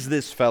brings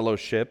this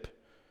fellowship,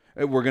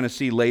 we're going to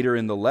see later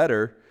in the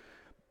letter,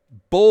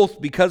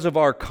 both because of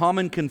our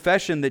common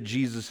confession that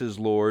Jesus is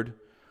Lord,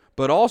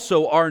 but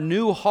also our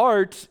new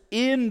hearts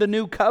in the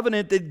new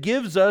covenant that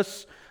gives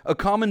us a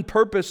common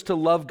purpose to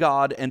love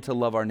God and to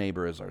love our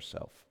neighbor as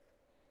ourselves.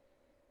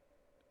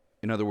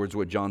 In other words,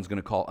 what John's going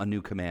to call a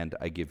new command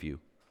I give you,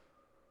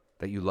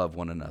 that you love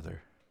one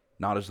another,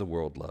 not as the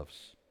world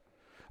loves.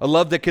 A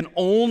love that can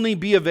only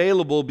be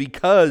available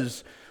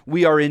because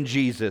we are in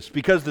Jesus,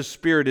 because the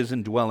Spirit is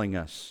indwelling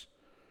us.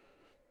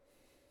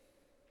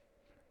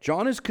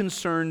 John is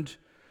concerned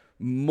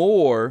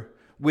more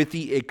with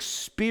the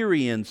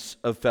experience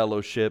of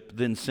fellowship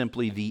than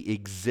simply the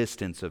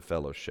existence of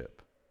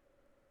fellowship.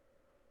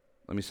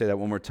 Let me say that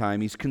one more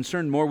time. He's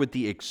concerned more with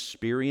the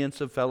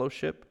experience of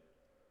fellowship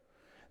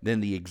than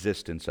the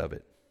existence of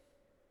it.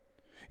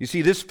 You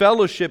see, this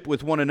fellowship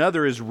with one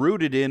another is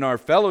rooted in our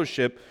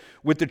fellowship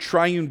with the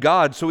triune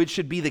God, so it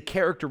should be the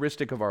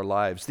characteristic of our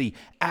lives, the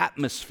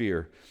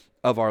atmosphere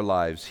of our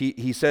lives.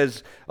 He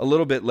says a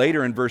little bit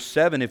later in verse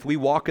 7, if we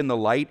walk in the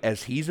light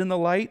as He's in the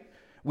light,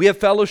 we have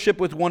fellowship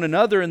with one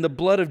another, and the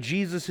blood of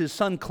Jesus, His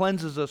Son,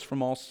 cleanses us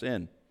from all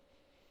sin.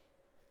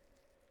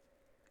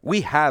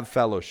 We have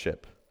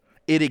fellowship.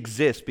 It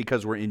exists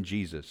because we're in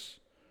Jesus.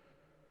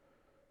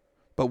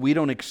 But we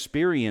don't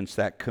experience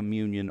that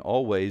communion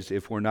always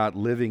if we're not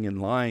living in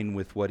line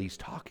with what He's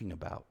talking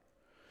about.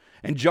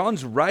 And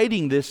John's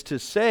writing this to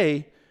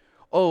say,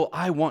 oh,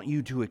 I want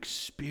you to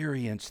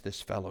experience this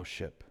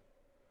fellowship,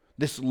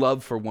 this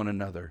love for one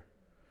another,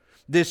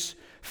 this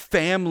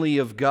family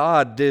of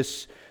God,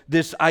 this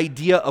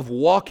idea of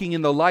walking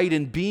in the light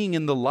and being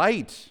in the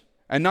light,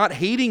 and not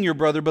hating your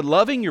brother, but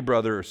loving your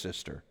brother or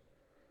sister.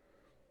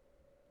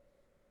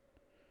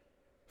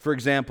 For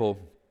example,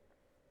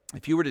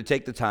 if you were to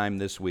take the time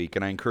this week,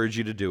 and I encourage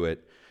you to do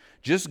it,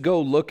 just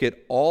go look at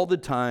all the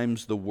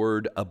times the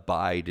word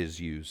abide is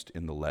used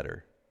in the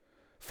letter.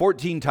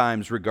 14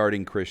 times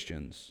regarding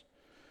Christians.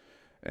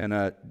 And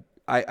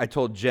I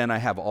told Jen I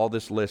have all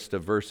this list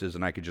of verses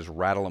and I could just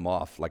rattle them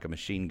off like a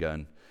machine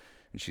gun.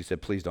 And she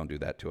said, please don't do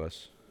that to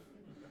us.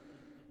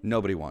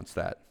 Nobody wants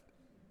that.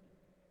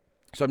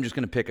 So I'm just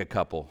going to pick a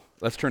couple.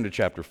 Let's turn to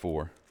chapter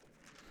 4.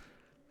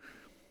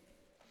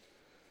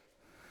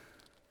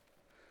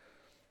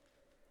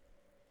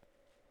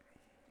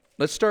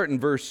 Let's start in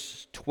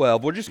verse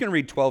 12. We're just going to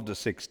read 12 to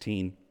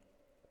 16.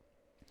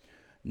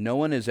 No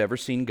one has ever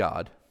seen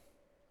God,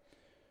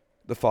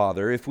 the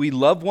Father. If we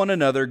love one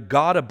another,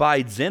 God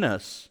abides in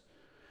us,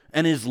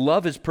 and His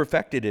love is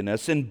perfected in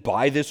us. And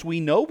by this we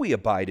know we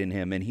abide in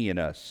Him and He in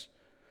us,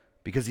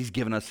 because He's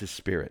given us His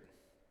Spirit.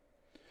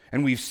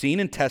 And we've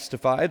seen and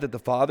testified that the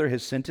Father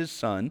has sent His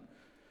Son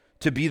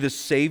to be the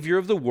Savior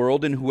of the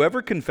world, and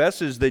whoever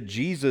confesses that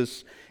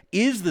Jesus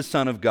is the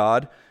Son of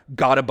God,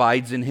 God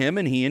abides in Him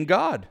and He in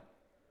God.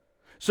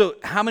 So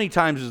how many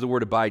times is the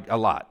word abide? A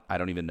lot. I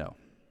don't even know.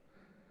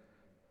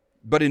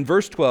 But in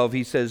verse 12,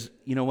 he says,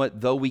 you know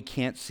what? Though we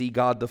can't see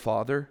God the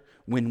Father,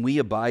 when we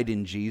abide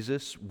in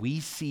Jesus,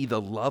 we see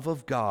the love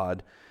of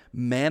God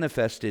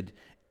manifested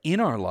in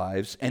our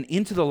lives and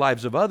into the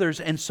lives of others.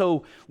 And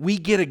so we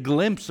get a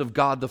glimpse of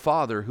God the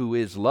Father, who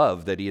is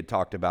love, that he had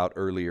talked about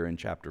earlier in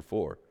chapter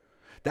 4.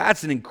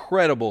 That's an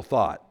incredible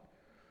thought.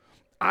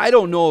 I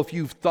don't know if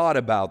you've thought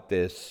about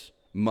this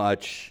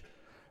much,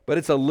 but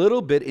it's a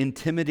little bit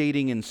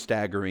intimidating and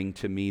staggering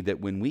to me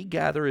that when we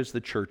gather as the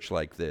church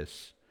like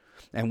this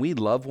and we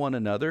love one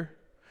another,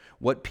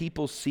 what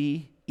people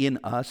see in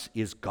us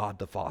is God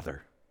the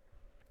Father.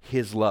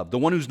 His love, the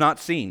one who's not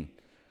seen,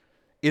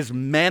 is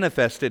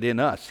manifested in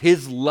us.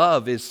 His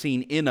love is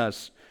seen in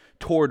us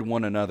toward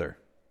one another.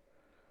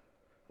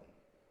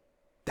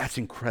 That's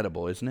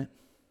incredible, isn't it?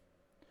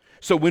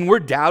 So when we're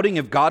doubting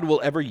if God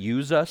will ever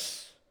use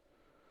us,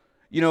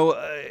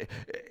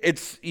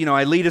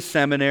 I lead a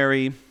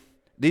seminary.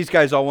 These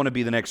guys all want to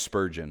be the next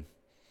Spurgeon.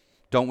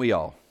 Don't we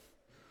all?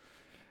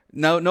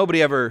 No,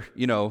 nobody ever,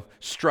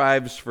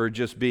 strives for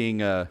just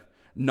being a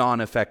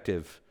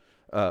non-effective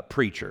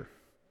preacher.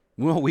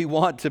 Well, we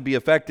want to be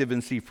effective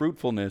and see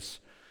fruitfulness.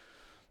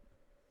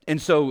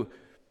 And so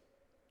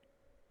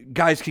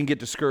guys can get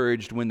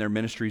discouraged when their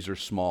ministries are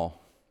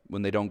small,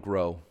 when they don't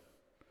grow,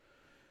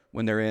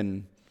 when they're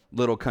in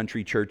little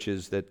country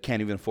churches that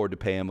can't even afford to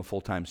pay them a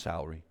full-time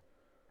salary.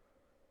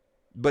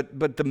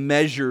 But the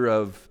measure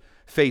of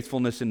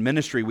faithfulness in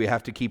ministry, we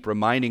have to keep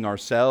reminding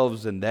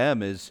ourselves and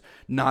them, is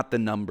not the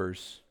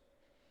numbers.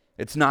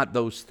 It's not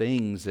those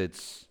things.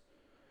 It's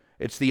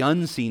the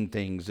unseen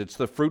things. It's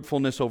the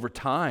fruitfulness over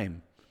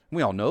time.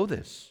 We all know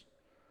this,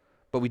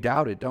 but we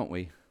doubt it, don't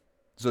we?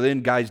 So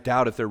then guys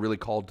doubt if they're really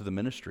called to the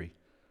ministry.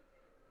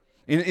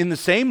 In the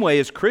same way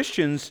as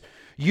Christians,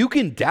 you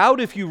can doubt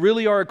if you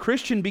really are a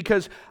Christian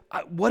because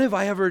what have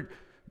I ever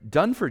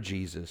done for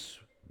Jesus?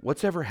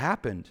 What's ever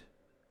happened?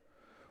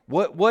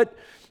 There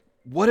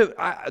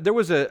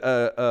was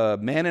a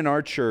man in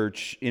our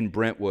church in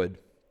Brentwood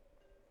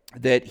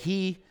that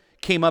he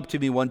came up to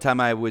me one time.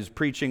 I was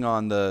preaching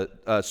on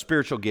the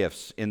spiritual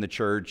gifts in the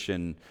church,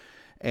 and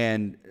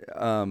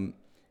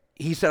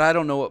he said, I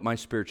don't know what my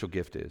spiritual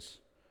gift is.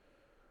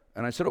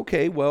 And I said,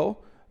 okay,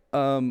 well,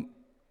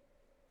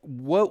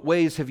 what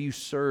ways have you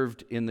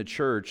served in the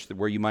church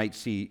where you might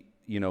see,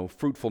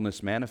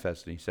 fruitfulness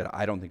manifested? And he said,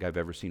 I don't think I've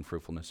ever seen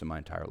fruitfulness in my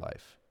entire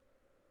life.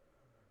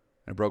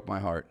 And it broke my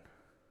heart.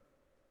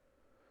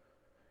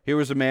 Here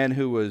was a man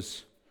who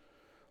was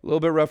a little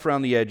bit rough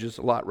around the edges,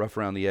 a lot rough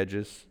around the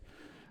edges.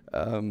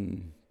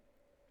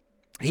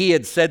 He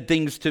had said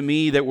things to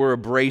me that were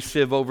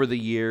abrasive over the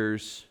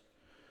years,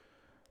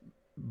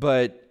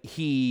 but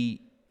he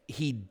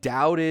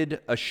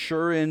doubted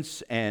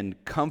assurance and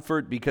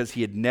comfort because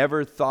he had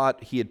never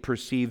thought he had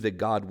perceived that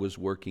God was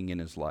working in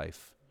his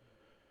life.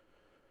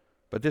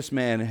 But this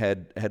man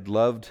had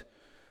loved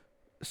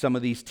some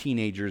of these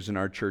teenagers in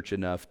our church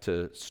enough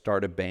to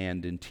start a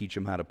band and teach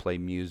them how to play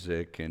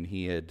music, and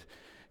he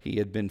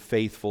had been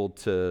faithful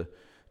to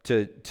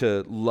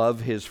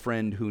love his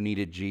friend who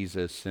needed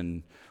Jesus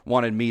and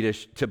wanted me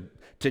to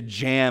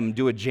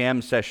do a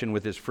jam session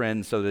with his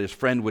friend so that his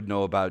friend would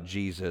know about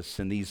Jesus.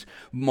 And these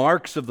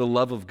marks of the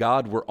love of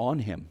God were on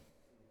him.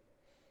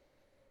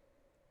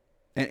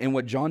 And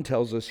what John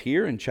tells us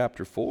here in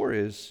chapter 4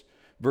 is,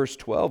 verse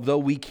 12, though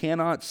we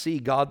cannot see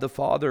God the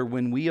Father,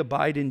 when we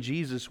abide in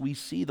Jesus, we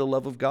see the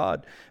love of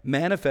God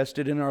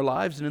manifested in our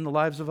lives and in the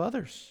lives of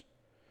others.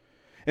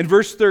 In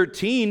verse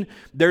 13,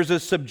 there's a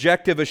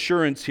subjective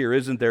assurance here,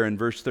 isn't there? In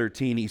verse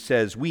 13, he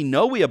says, we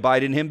know we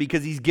abide in him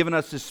because he's given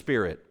us his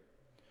Spirit.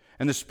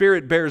 And the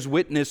Spirit bears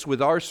witness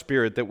with our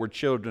spirit that we're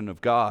children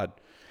of God.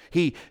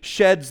 He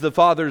sheds the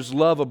Father's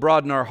love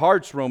abroad in our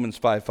hearts, Romans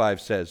 5:5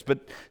 says.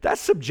 But that's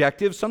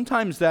subjective.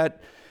 Sometimes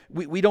that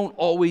we don't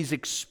always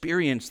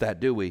experience that,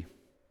 do we?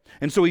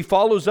 And so he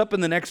follows up in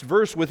the next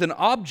verse with an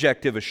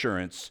objective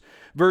assurance.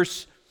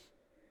 Verse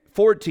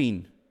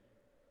 14,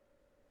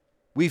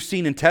 we've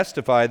seen and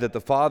testify that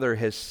the Father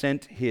has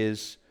sent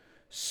his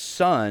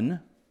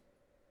Son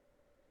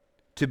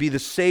to be the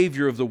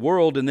Savior of the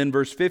world. And then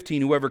verse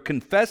 15, whoever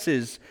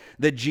confesses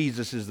that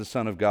Jesus is the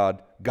Son of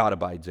God, God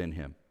abides in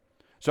him.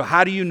 So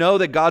how do you know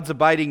that God's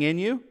abiding in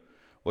you?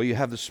 Well, you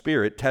have the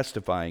Spirit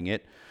testifying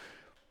it.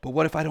 But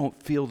what if I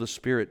don't feel the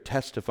Spirit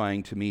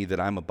testifying to me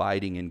that I'm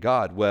abiding in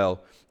God?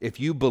 Well, if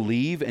you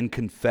believe and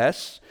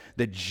confess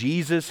that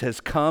Jesus has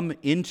come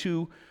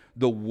into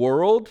the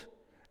world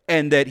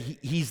and that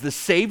he's the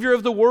Savior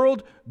of the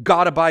world,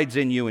 God abides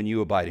in you and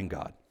you abide in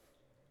God.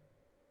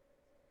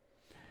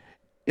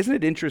 Isn't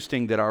it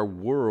interesting that our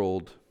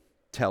world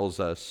tells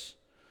us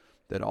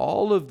that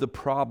all of the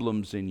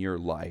problems in your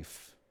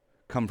life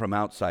come from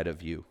outside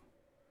of you,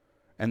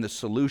 and the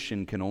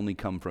solution can only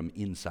come from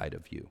inside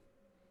of you?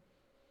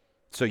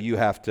 So you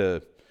have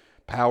to,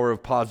 power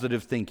of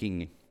positive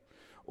thinking,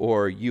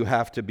 or you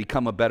have to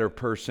become a better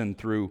person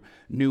through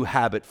new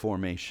habit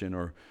formation,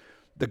 or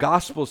the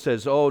gospel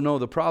says, oh no,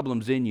 the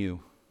problem's in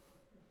you.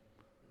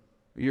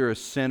 You're a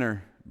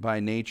sinner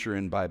by nature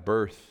and by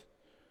birth,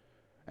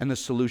 and the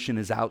solution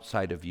is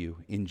outside of you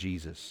in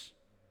Jesus.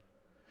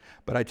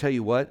 But I tell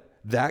you what,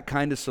 that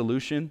kind of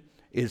solution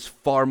is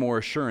far more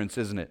assurance,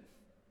 isn't it?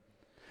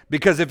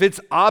 Because if it's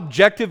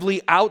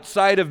objectively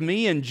outside of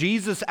me and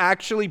Jesus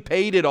actually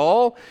paid it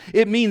all,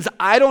 it means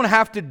I don't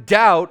have to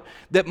doubt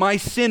that my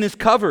sin is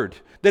covered,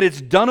 that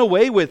it's done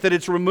away with, that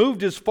it's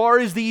removed as far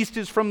as the east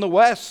is from the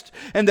west,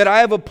 and that I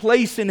have a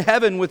place in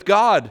heaven with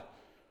God.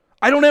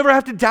 I don't ever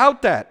have to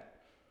doubt that.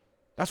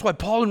 That's why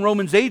Paul in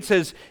Romans 8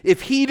 says,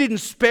 if he didn't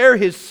spare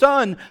his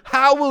Son,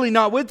 how will he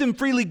not with him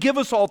freely give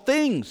us all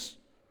things?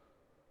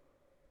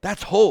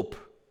 That's hope.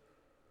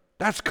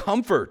 That's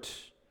comfort.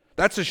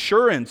 That's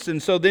assurance.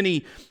 And so then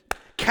he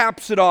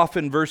caps it off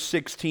in verse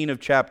 16 of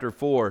chapter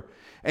 4.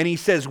 And he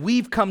says,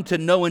 we've come to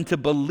know and to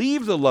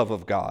believe the love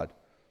of God,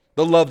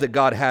 the love that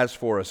God has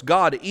for us.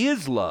 God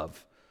is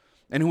love.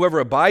 And whoever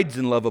abides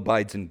in love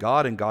abides in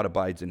God, and God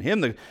abides in him.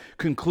 The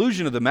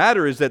conclusion of the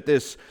matter is that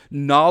this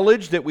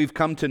knowledge that we've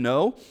come to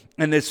know,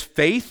 and this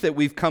faith that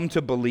we've come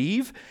to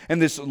believe,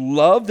 and this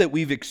love that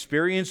we've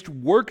experienced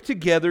work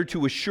together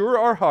to assure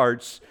our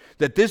hearts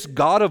that this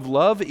God of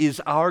love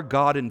is our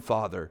God and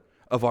Father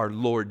of our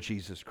Lord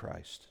Jesus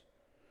Christ.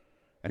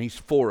 And he's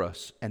for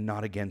us and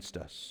not against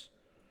us.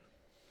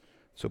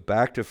 So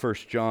back to 1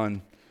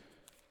 John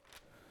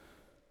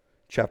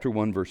chapter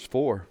 1, verse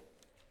 4.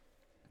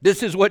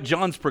 This is what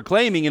John's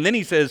proclaiming, and then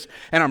he says,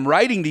 and I'm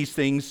writing these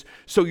things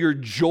so your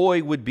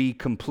joy would be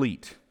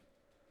complete.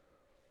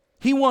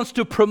 He wants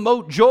to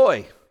promote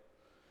joy,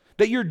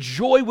 that your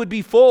joy would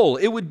be full,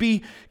 it would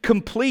be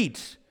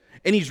complete.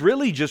 And he's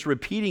really just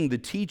repeating the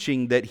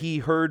teaching that he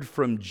heard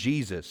from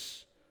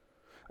Jesus.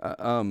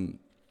 Turn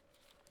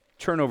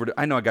over to,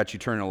 I know I got you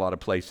turning a lot of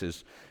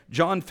places.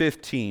 John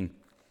 15.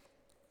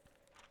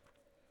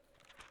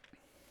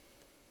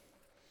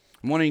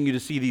 I'm wanting you to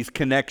see these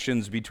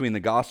connections between the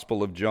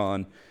Gospel of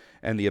John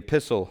and the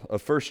Epistle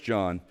of 1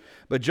 John.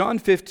 But John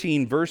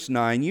 15, verse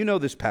 9, you know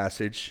this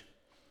passage.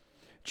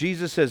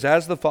 Jesus says,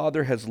 as the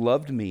Father has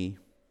loved me,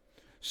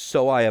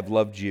 so I have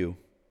loved you.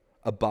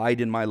 Abide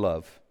in my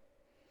love.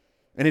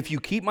 And if you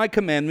keep my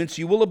commandments,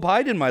 you will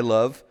abide in my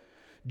love,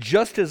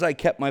 just as I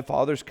kept my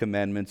Father's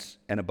commandments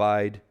and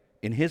abide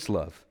in his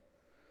love.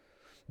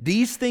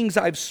 These things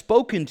I've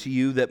spoken to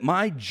you, that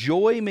my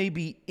joy may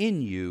be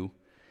in you,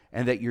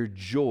 and that your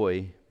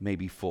joy may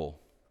be full.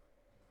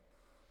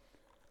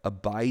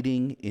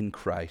 Abiding in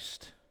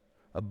Christ,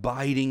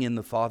 abiding in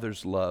the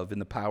Father's love, in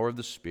the power of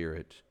the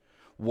Spirit,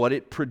 what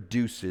it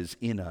produces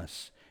in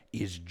us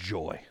is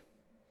joy.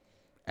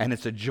 And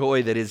it's a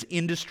joy that is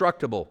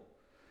indestructible.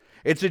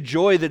 It's a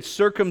joy that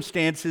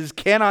circumstances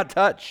cannot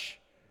touch.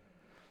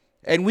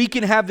 And we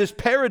can have this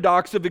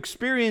paradox of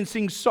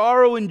experiencing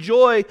sorrow and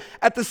joy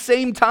at the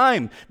same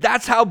time.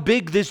 That's how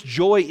big this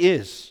joy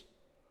is.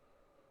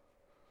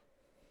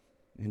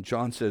 And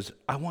John says,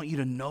 I want you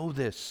to know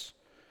this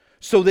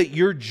so that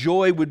your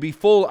joy would be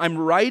full. I'm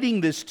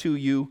writing this to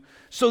you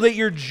so that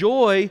your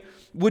joy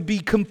would be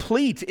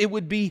complete. It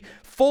would be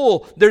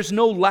full. There's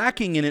no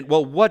lacking in it.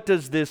 Well, what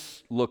does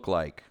this look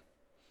like?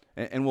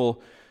 And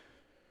we'll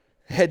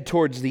head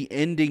towards the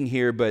ending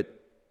here,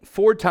 but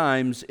 4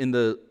 times in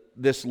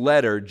this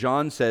letter,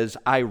 John says,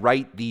 I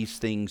write these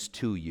things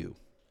to you.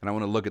 And I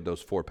want to look at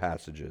those 4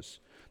 passages.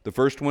 The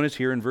first one is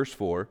here in verse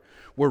 4.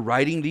 We're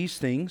writing these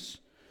things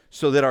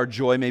so that our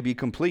joy may be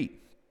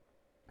complete.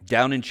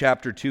 Down in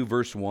chapter 2,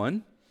 verse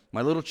 1,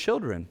 my little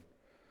children,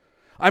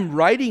 I'm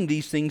writing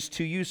these things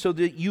to you so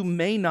that you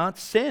may not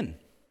sin.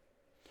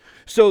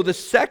 So the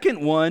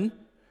second one,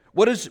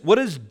 what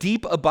does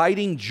deep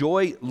abiding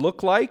joy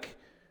look like?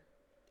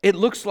 It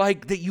looks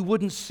like that you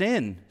wouldn't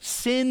sin.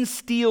 Sin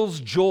steals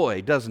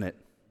joy, doesn't it?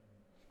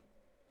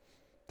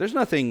 There's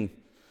nothing,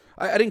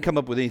 I didn't come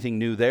up with anything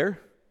new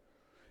there.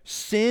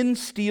 Sin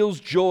steals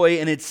joy,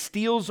 and it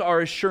steals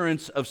our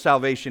assurance of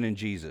salvation in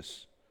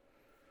Jesus.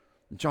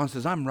 And John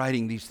says, I'm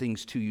writing these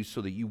things to you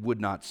so that you would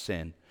not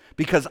sin,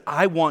 because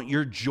I want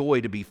your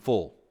joy to be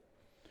full.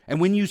 And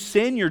when you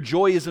sin, your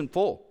joy isn't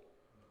full.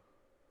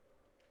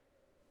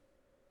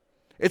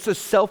 It's a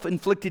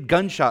self-inflicted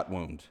gunshot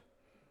wound.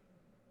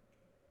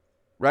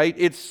 Right?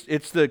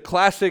 It's the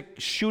classic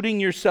shooting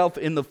yourself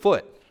in the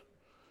foot.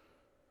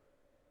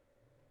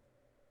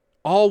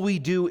 All we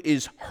do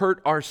is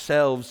hurt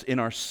ourselves in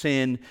our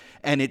sin,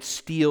 and it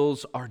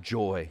steals our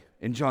joy.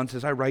 And John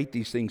says, I write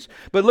these things.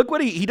 But look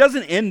what he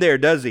doesn't end there,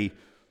 does he?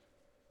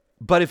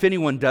 But if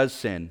anyone does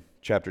sin,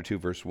 chapter 2,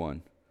 verse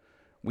 1,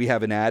 we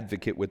have an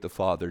advocate with the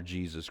Father,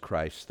 Jesus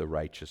Christ, the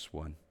righteous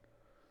one.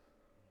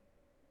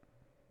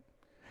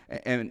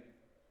 And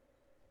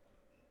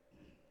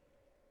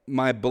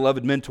my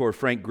beloved mentor,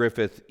 Frank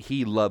Griffith,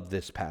 he loved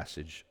this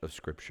passage of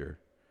Scripture.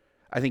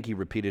 I think he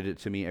repeated it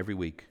to me every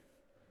week.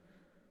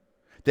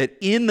 That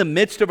in the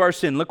midst of our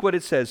sin, look what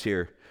it says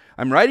here.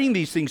 I'm writing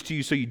these things to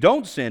you so you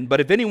don't sin, but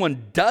if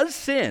anyone does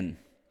sin,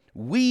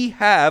 we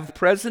have,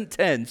 present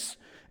tense,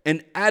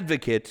 an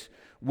advocate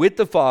with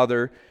the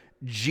Father,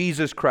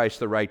 Jesus Christ,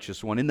 the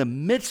righteous one. In the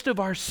midst of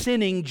our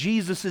sinning,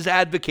 Jesus is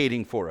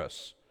advocating for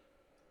us.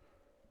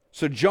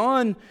 So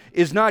John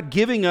is not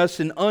giving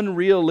us an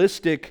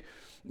unrealistic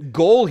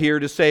goal here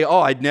to say, oh,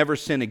 I'd never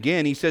sin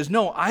again. He says,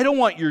 no, I don't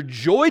want your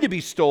joy to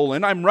be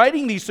stolen. I'm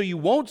writing these so you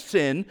won't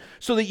sin,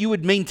 so that you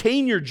would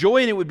maintain your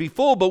joy and it would be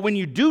full. But when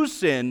you do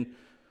sin,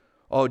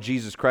 oh,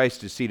 Jesus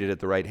Christ is seated at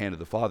the right hand of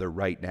the Father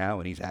right now,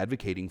 and he's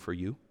advocating for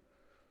you.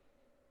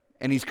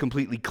 And he's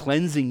completely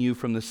cleansing you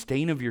from the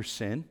stain of your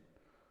sin.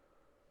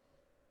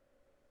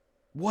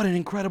 What an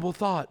incredible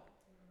thought.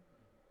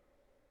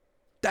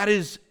 That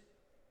is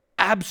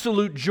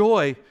absolute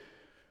joy.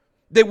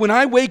 That when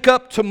I wake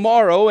up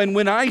tomorrow and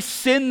when I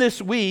sin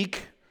this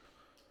week,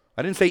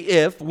 I didn't say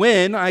if,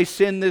 when I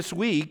sin this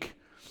week,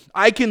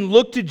 I can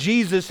look to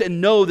Jesus and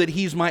know that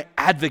he's my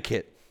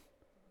advocate.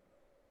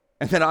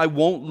 And that I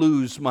won't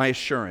lose my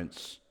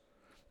assurance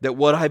that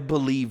what I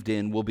believed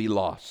in will be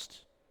lost.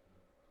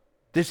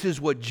 This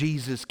is what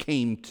Jesus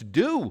came to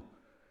do.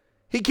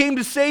 He came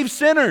to save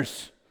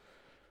sinners.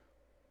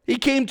 He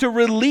came to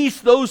release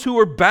those who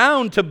are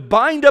bound, to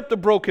bind up the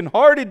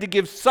brokenhearted, to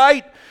give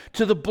sight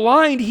to the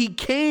blind. He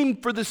came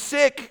for the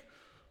sick,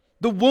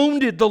 the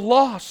wounded, the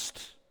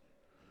lost.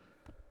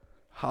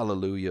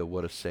 Hallelujah,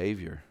 what a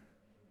Savior.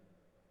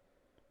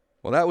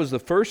 Well, that was the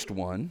first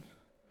one.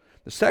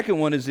 The second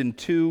one is in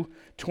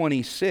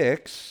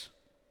 2:26.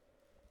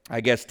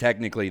 I guess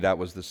technically that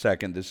was the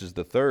second. This is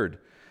the third.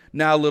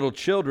 Now, little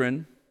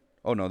children.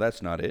 Oh, no,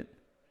 that's not it.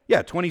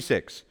 Yeah,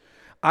 26.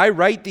 I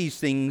write these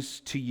things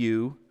to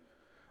you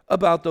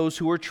about those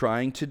who are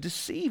trying to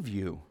deceive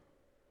you.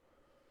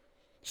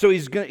 So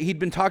he'd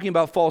been talking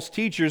about false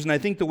teachers, and I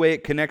think the way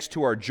it connects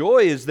to our joy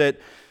is that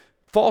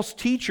false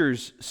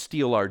teachers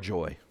steal our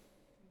joy.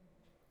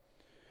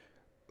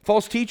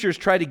 False teachers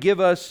try to give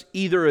us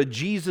either a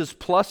Jesus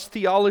plus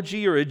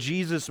theology or a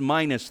Jesus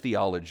minus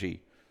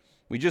theology.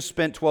 We just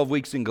spent 12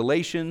 weeks in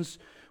Galatians.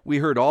 We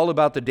heard all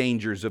about the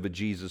dangers of a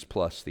Jesus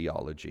plus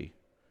theology.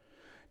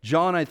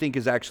 John, I think,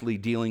 is actually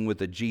dealing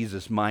with a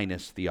Jesus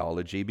minus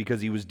theology because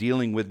he was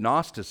dealing with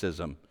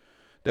Gnosticism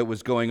that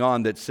was going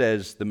on that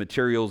says the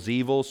material's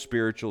evil,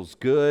 spiritual's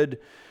good.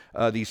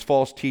 These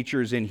false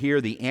teachers in here,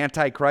 the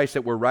Antichrist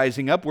that were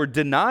rising up, were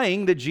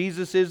denying that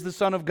Jesus is the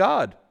Son of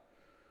God.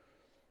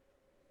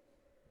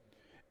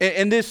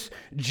 And this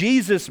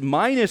Jesus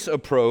minus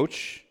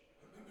approach,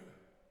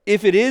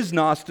 if it is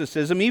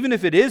Gnosticism, even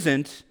if it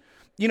isn't,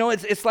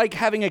 it's like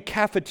having a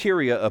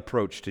cafeteria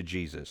approach to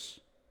Jesus,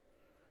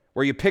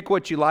 where you pick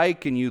what you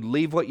like and you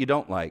leave what you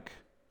don't like.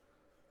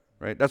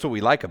 right? That's what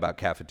we like about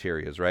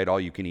cafeterias, right? All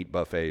you can eat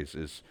buffets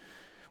is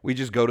we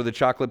just go to the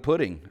chocolate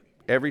pudding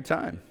every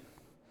time.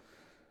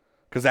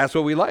 Because that's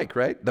what we like,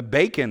 right? The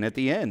bacon at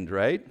the end,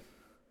 right?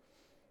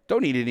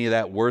 Don't eat any of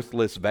that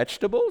worthless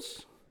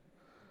vegetables.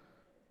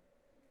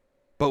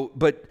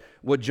 But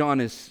what John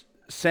is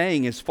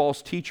saying is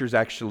false teachers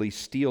actually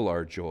steal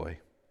our joy.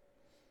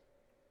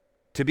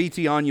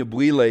 Thabiti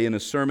Anyabwile, in a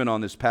sermon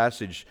on this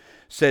passage,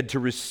 said to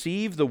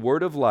receive the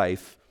word of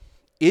life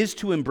is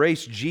to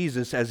embrace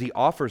Jesus as he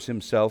offers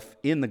himself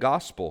in the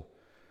gospel.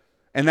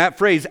 And that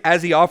phrase,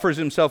 as he offers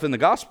himself in the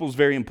gospel, is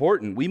very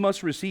important. We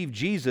must receive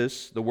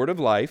Jesus, the word of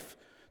life,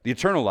 the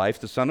eternal life,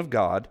 the Son of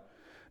God,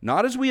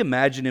 not as we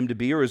imagine him to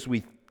be or as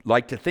we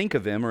like to think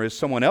of him or as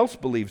someone else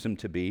believes him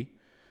to be.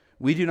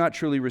 We do not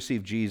truly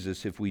receive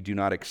Jesus if we do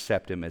not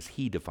accept him as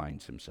he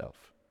defines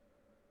himself.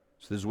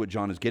 So this is what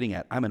John is getting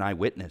at. I'm an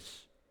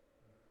eyewitness.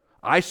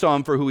 I saw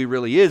him for who he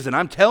really is, and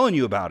I'm telling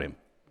you about him.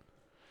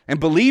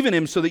 And believe in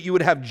him so that you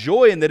would have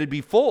joy and that it'd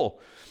be full.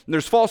 And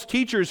there's false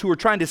teachers who are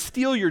trying to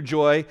steal your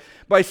joy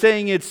by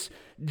saying it's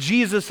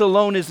Jesus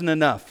alone isn't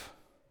enough.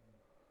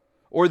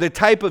 Or the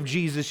type of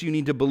Jesus you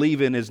need to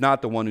believe in is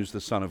not the one who's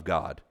the Son of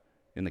God,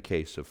 in the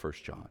case of 1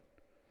 John.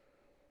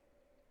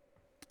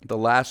 The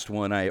last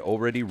one I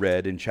already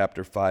read in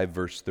chapter 5,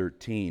 verse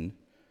 13,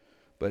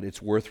 but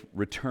it's worth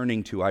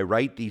returning to. I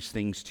write these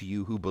things to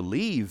you who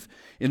believe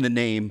in the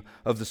name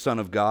of the Son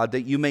of God,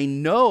 that you may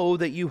know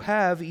that you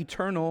have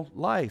eternal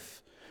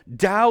life.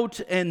 Doubt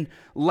and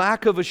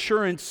lack of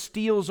assurance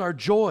steals our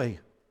joy.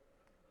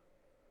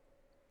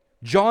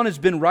 John has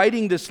been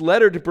writing this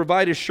letter to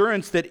provide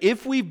assurance that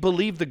if we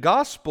believe the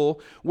gospel,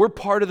 we're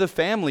part of the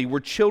family, we're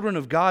children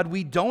of God.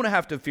 We don't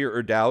have to fear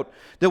or doubt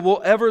that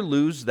we'll ever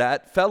lose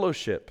that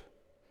fellowship.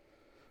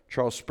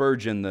 Charles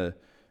Spurgeon, the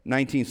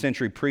 19th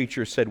century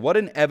preacher, said, "What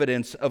an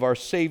evidence of our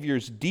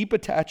Savior's deep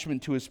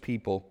attachment to his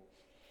people,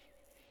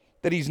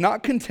 that he's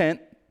not content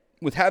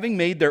with having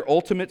made their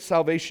ultimate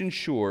salvation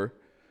sure,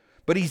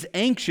 but he's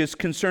anxious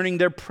concerning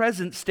their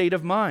present state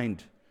of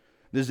mind."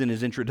 This is in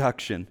his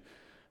introduction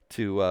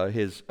to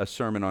a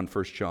sermon on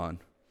 1 John.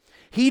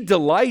 He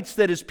delights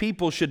that his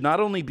people should not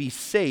only be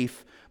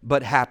safe,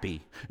 but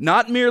happy.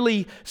 Not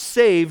merely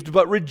saved,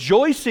 but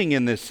rejoicing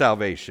in this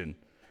salvation.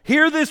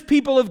 Hear this,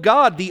 people of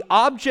God. The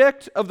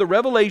object of the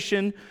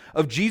revelation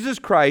of Jesus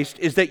Christ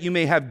is that you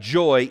may have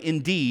joy,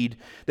 indeed,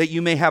 that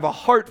you may have a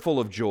heart full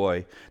of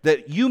joy,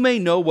 that you may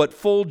know what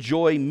full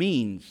joy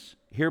means.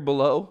 Here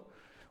below,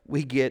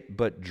 we get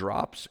but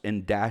drops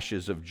and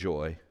dashes of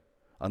joy,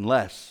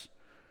 unless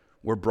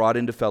we're brought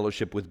into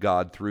fellowship with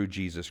God through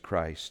Jesus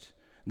Christ.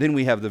 Then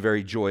we have the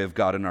very joy of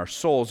God in our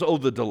souls. Oh,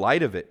 the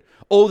delight of it.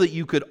 Oh, that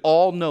you could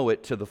all know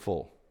it to the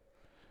full.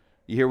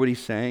 You hear what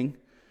he's saying?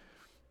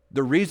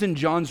 The reason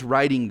John's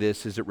writing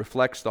this is it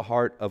reflects the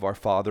heart of our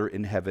Father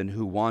in heaven,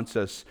 who wants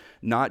us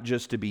not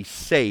just to be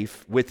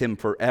safe with him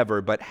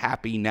forever, but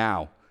happy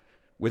now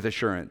with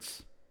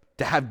assurance.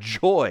 To have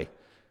joy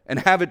and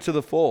have it to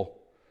the full.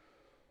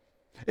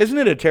 Isn't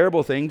it a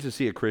terrible thing to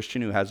see a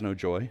Christian who has no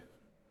joy?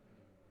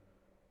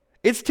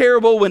 It's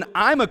terrible when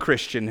I'm a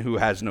Christian who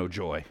has no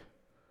joy.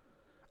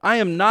 I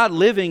am not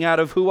living out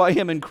of who I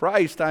am in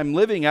Christ. I'm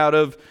living out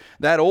of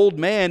that old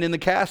man in the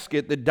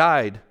casket that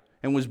died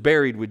and was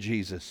buried with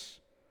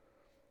Jesus.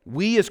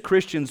 We as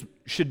Christians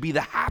should be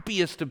the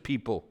happiest of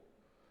people.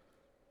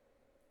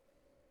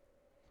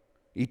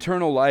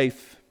 Eternal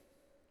life,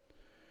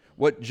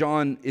 what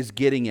John is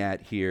getting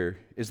at here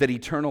is that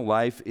eternal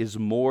life is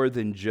more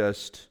than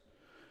just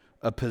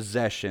a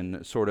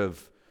possession, sort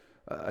of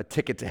a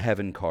ticket to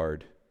heaven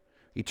card.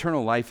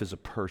 Eternal life is a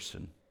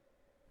person,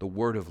 the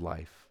Word of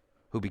life,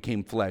 who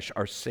became flesh,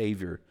 our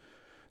Savior,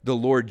 the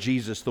Lord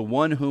Jesus, the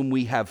one whom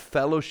we have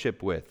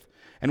fellowship with,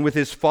 and with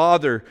his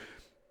Father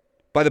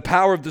by the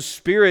power of the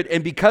Spirit.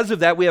 And because of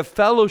that, we have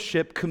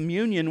fellowship,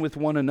 communion with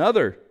one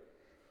another.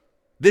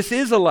 This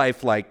is a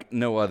life like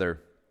no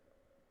other.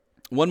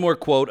 One more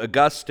quote,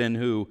 Augustine,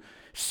 who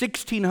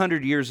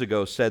 1,600 years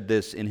ago said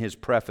this in his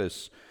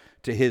preface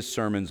to his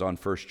sermons on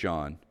 1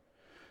 John.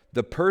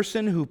 "The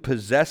person who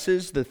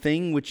possesses the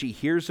thing which he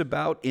hears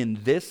about in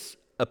this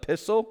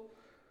epistle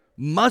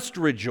must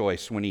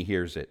rejoice when he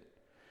hears it.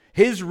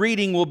 His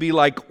reading will be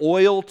like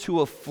oil to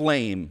a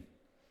flame.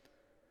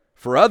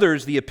 For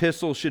others, the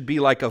epistle should be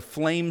like a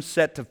flame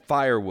set to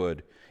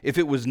firewood. If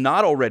it was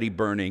not already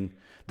burning,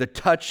 the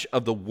touch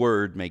of the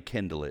word may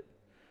kindle it."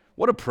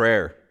 What a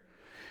prayer.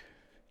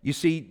 You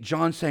see,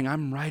 John's saying,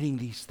 I'm writing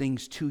these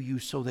things to you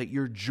so that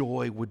your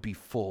joy would be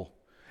full.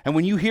 And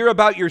when you hear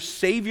about your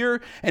Savior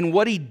and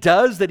what he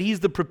does, that he's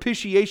the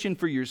propitiation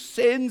for your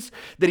sins,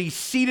 that he's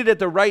seated at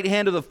the right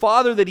hand of the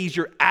Father, that he's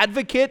your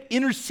advocate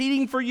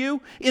interceding for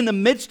you in the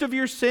midst of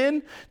your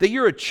sin, that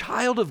you're a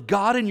child of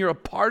God and you're a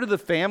part of the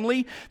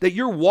family, that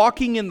you're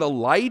walking in the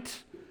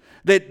light,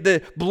 that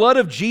the blood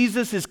of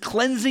Jesus is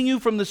cleansing you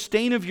from the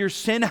stain of your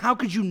sin, how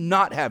could you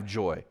not have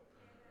joy?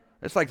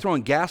 It's like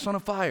throwing gas on a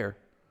fire.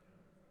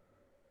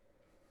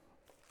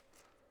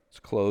 Let's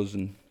close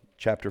in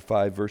chapter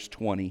 5, verse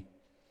 20.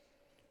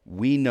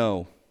 We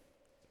know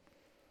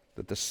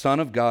that the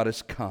Son of God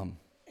has come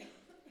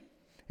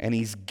And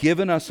He's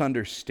given us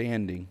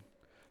understanding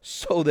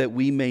so that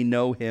we may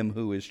know Him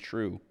who is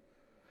true.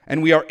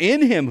 And we are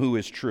in Him who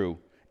is true,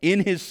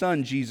 in His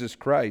Son, Jesus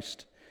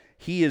Christ.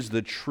 He is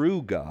the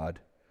true God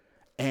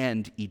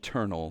and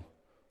eternal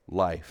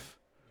life.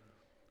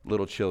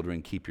 Little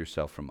children, keep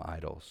yourself from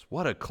idols.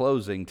 What a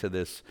closing to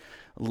this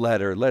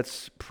letter.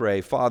 Let's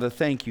pray. Father,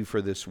 thank you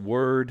for this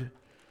word.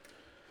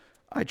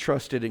 I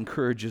trust it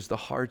encourages the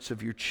hearts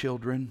of your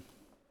children.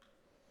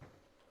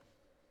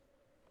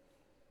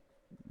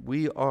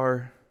 We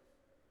are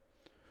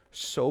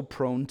so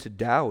prone to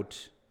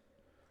doubt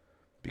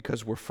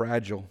because we're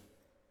fragile.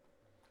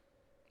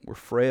 We're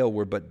frail,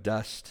 we're but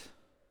dust.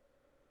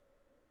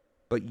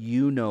 But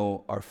you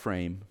know our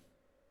frame.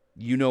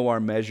 You know our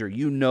measure.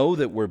 You know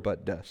that we're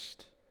but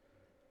dust.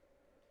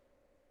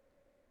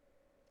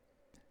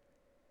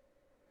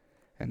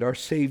 And our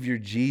Savior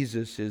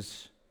Jesus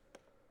is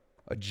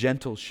a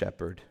gentle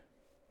shepherd.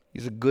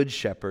 He's a good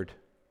shepherd.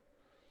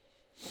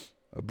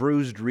 A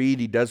bruised reed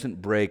He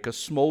doesn't break. A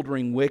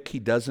smoldering wick He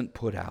doesn't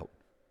put out.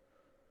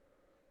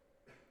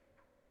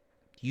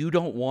 You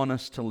don't want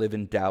us to live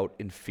in doubt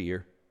and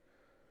fear.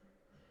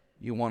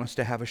 You want us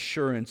to have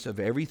assurance of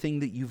everything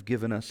that you've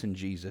given us in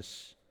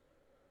Jesus.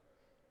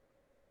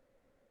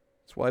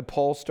 That's why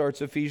Paul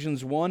starts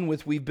Ephesians 1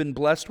 with, we've been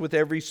blessed with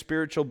every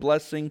spiritual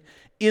blessing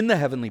in the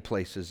heavenly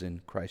places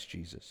in Christ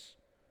Jesus.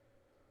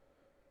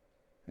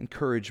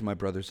 Encourage my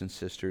brothers and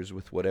sisters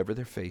with whatever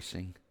they're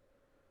facing.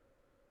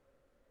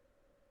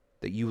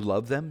 That you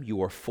love them,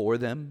 you are for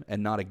them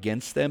and not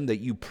against them, that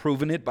you've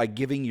proven it by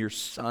giving your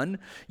Son.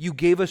 You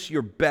gave us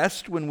your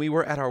best when we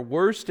were at our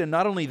worst, and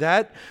not only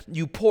that,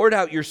 you poured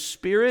out your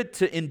Spirit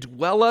to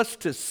indwell us,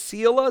 to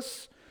seal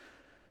us,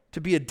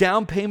 to be a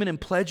down payment and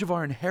pledge of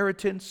our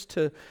inheritance,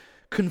 to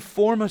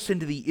conform us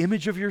into the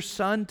image of your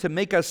Son, to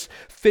make us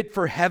fit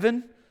for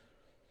heaven.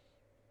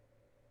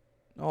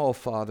 Oh,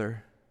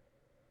 Father,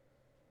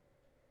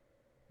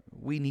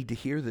 we need to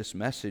hear this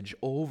message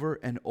over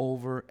and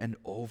over and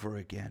over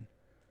again.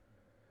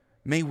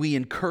 May we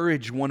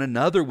encourage one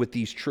another with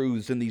these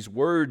truths and these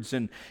words,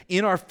 and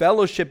in our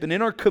fellowship and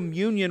in our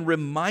communion,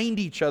 remind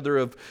each other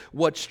of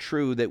what's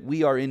true, that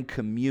we are in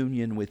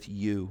communion with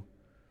you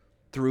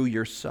through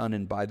your Son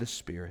and by the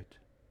Spirit.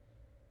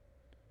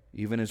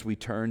 Even as we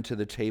turn to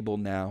the table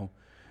now,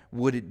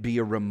 would it be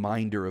a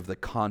reminder of the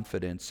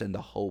confidence and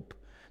the hope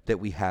that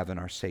we have in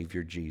our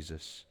Savior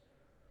Jesus?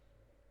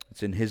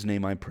 It's in His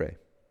name I pray.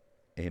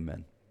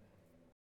 Amen.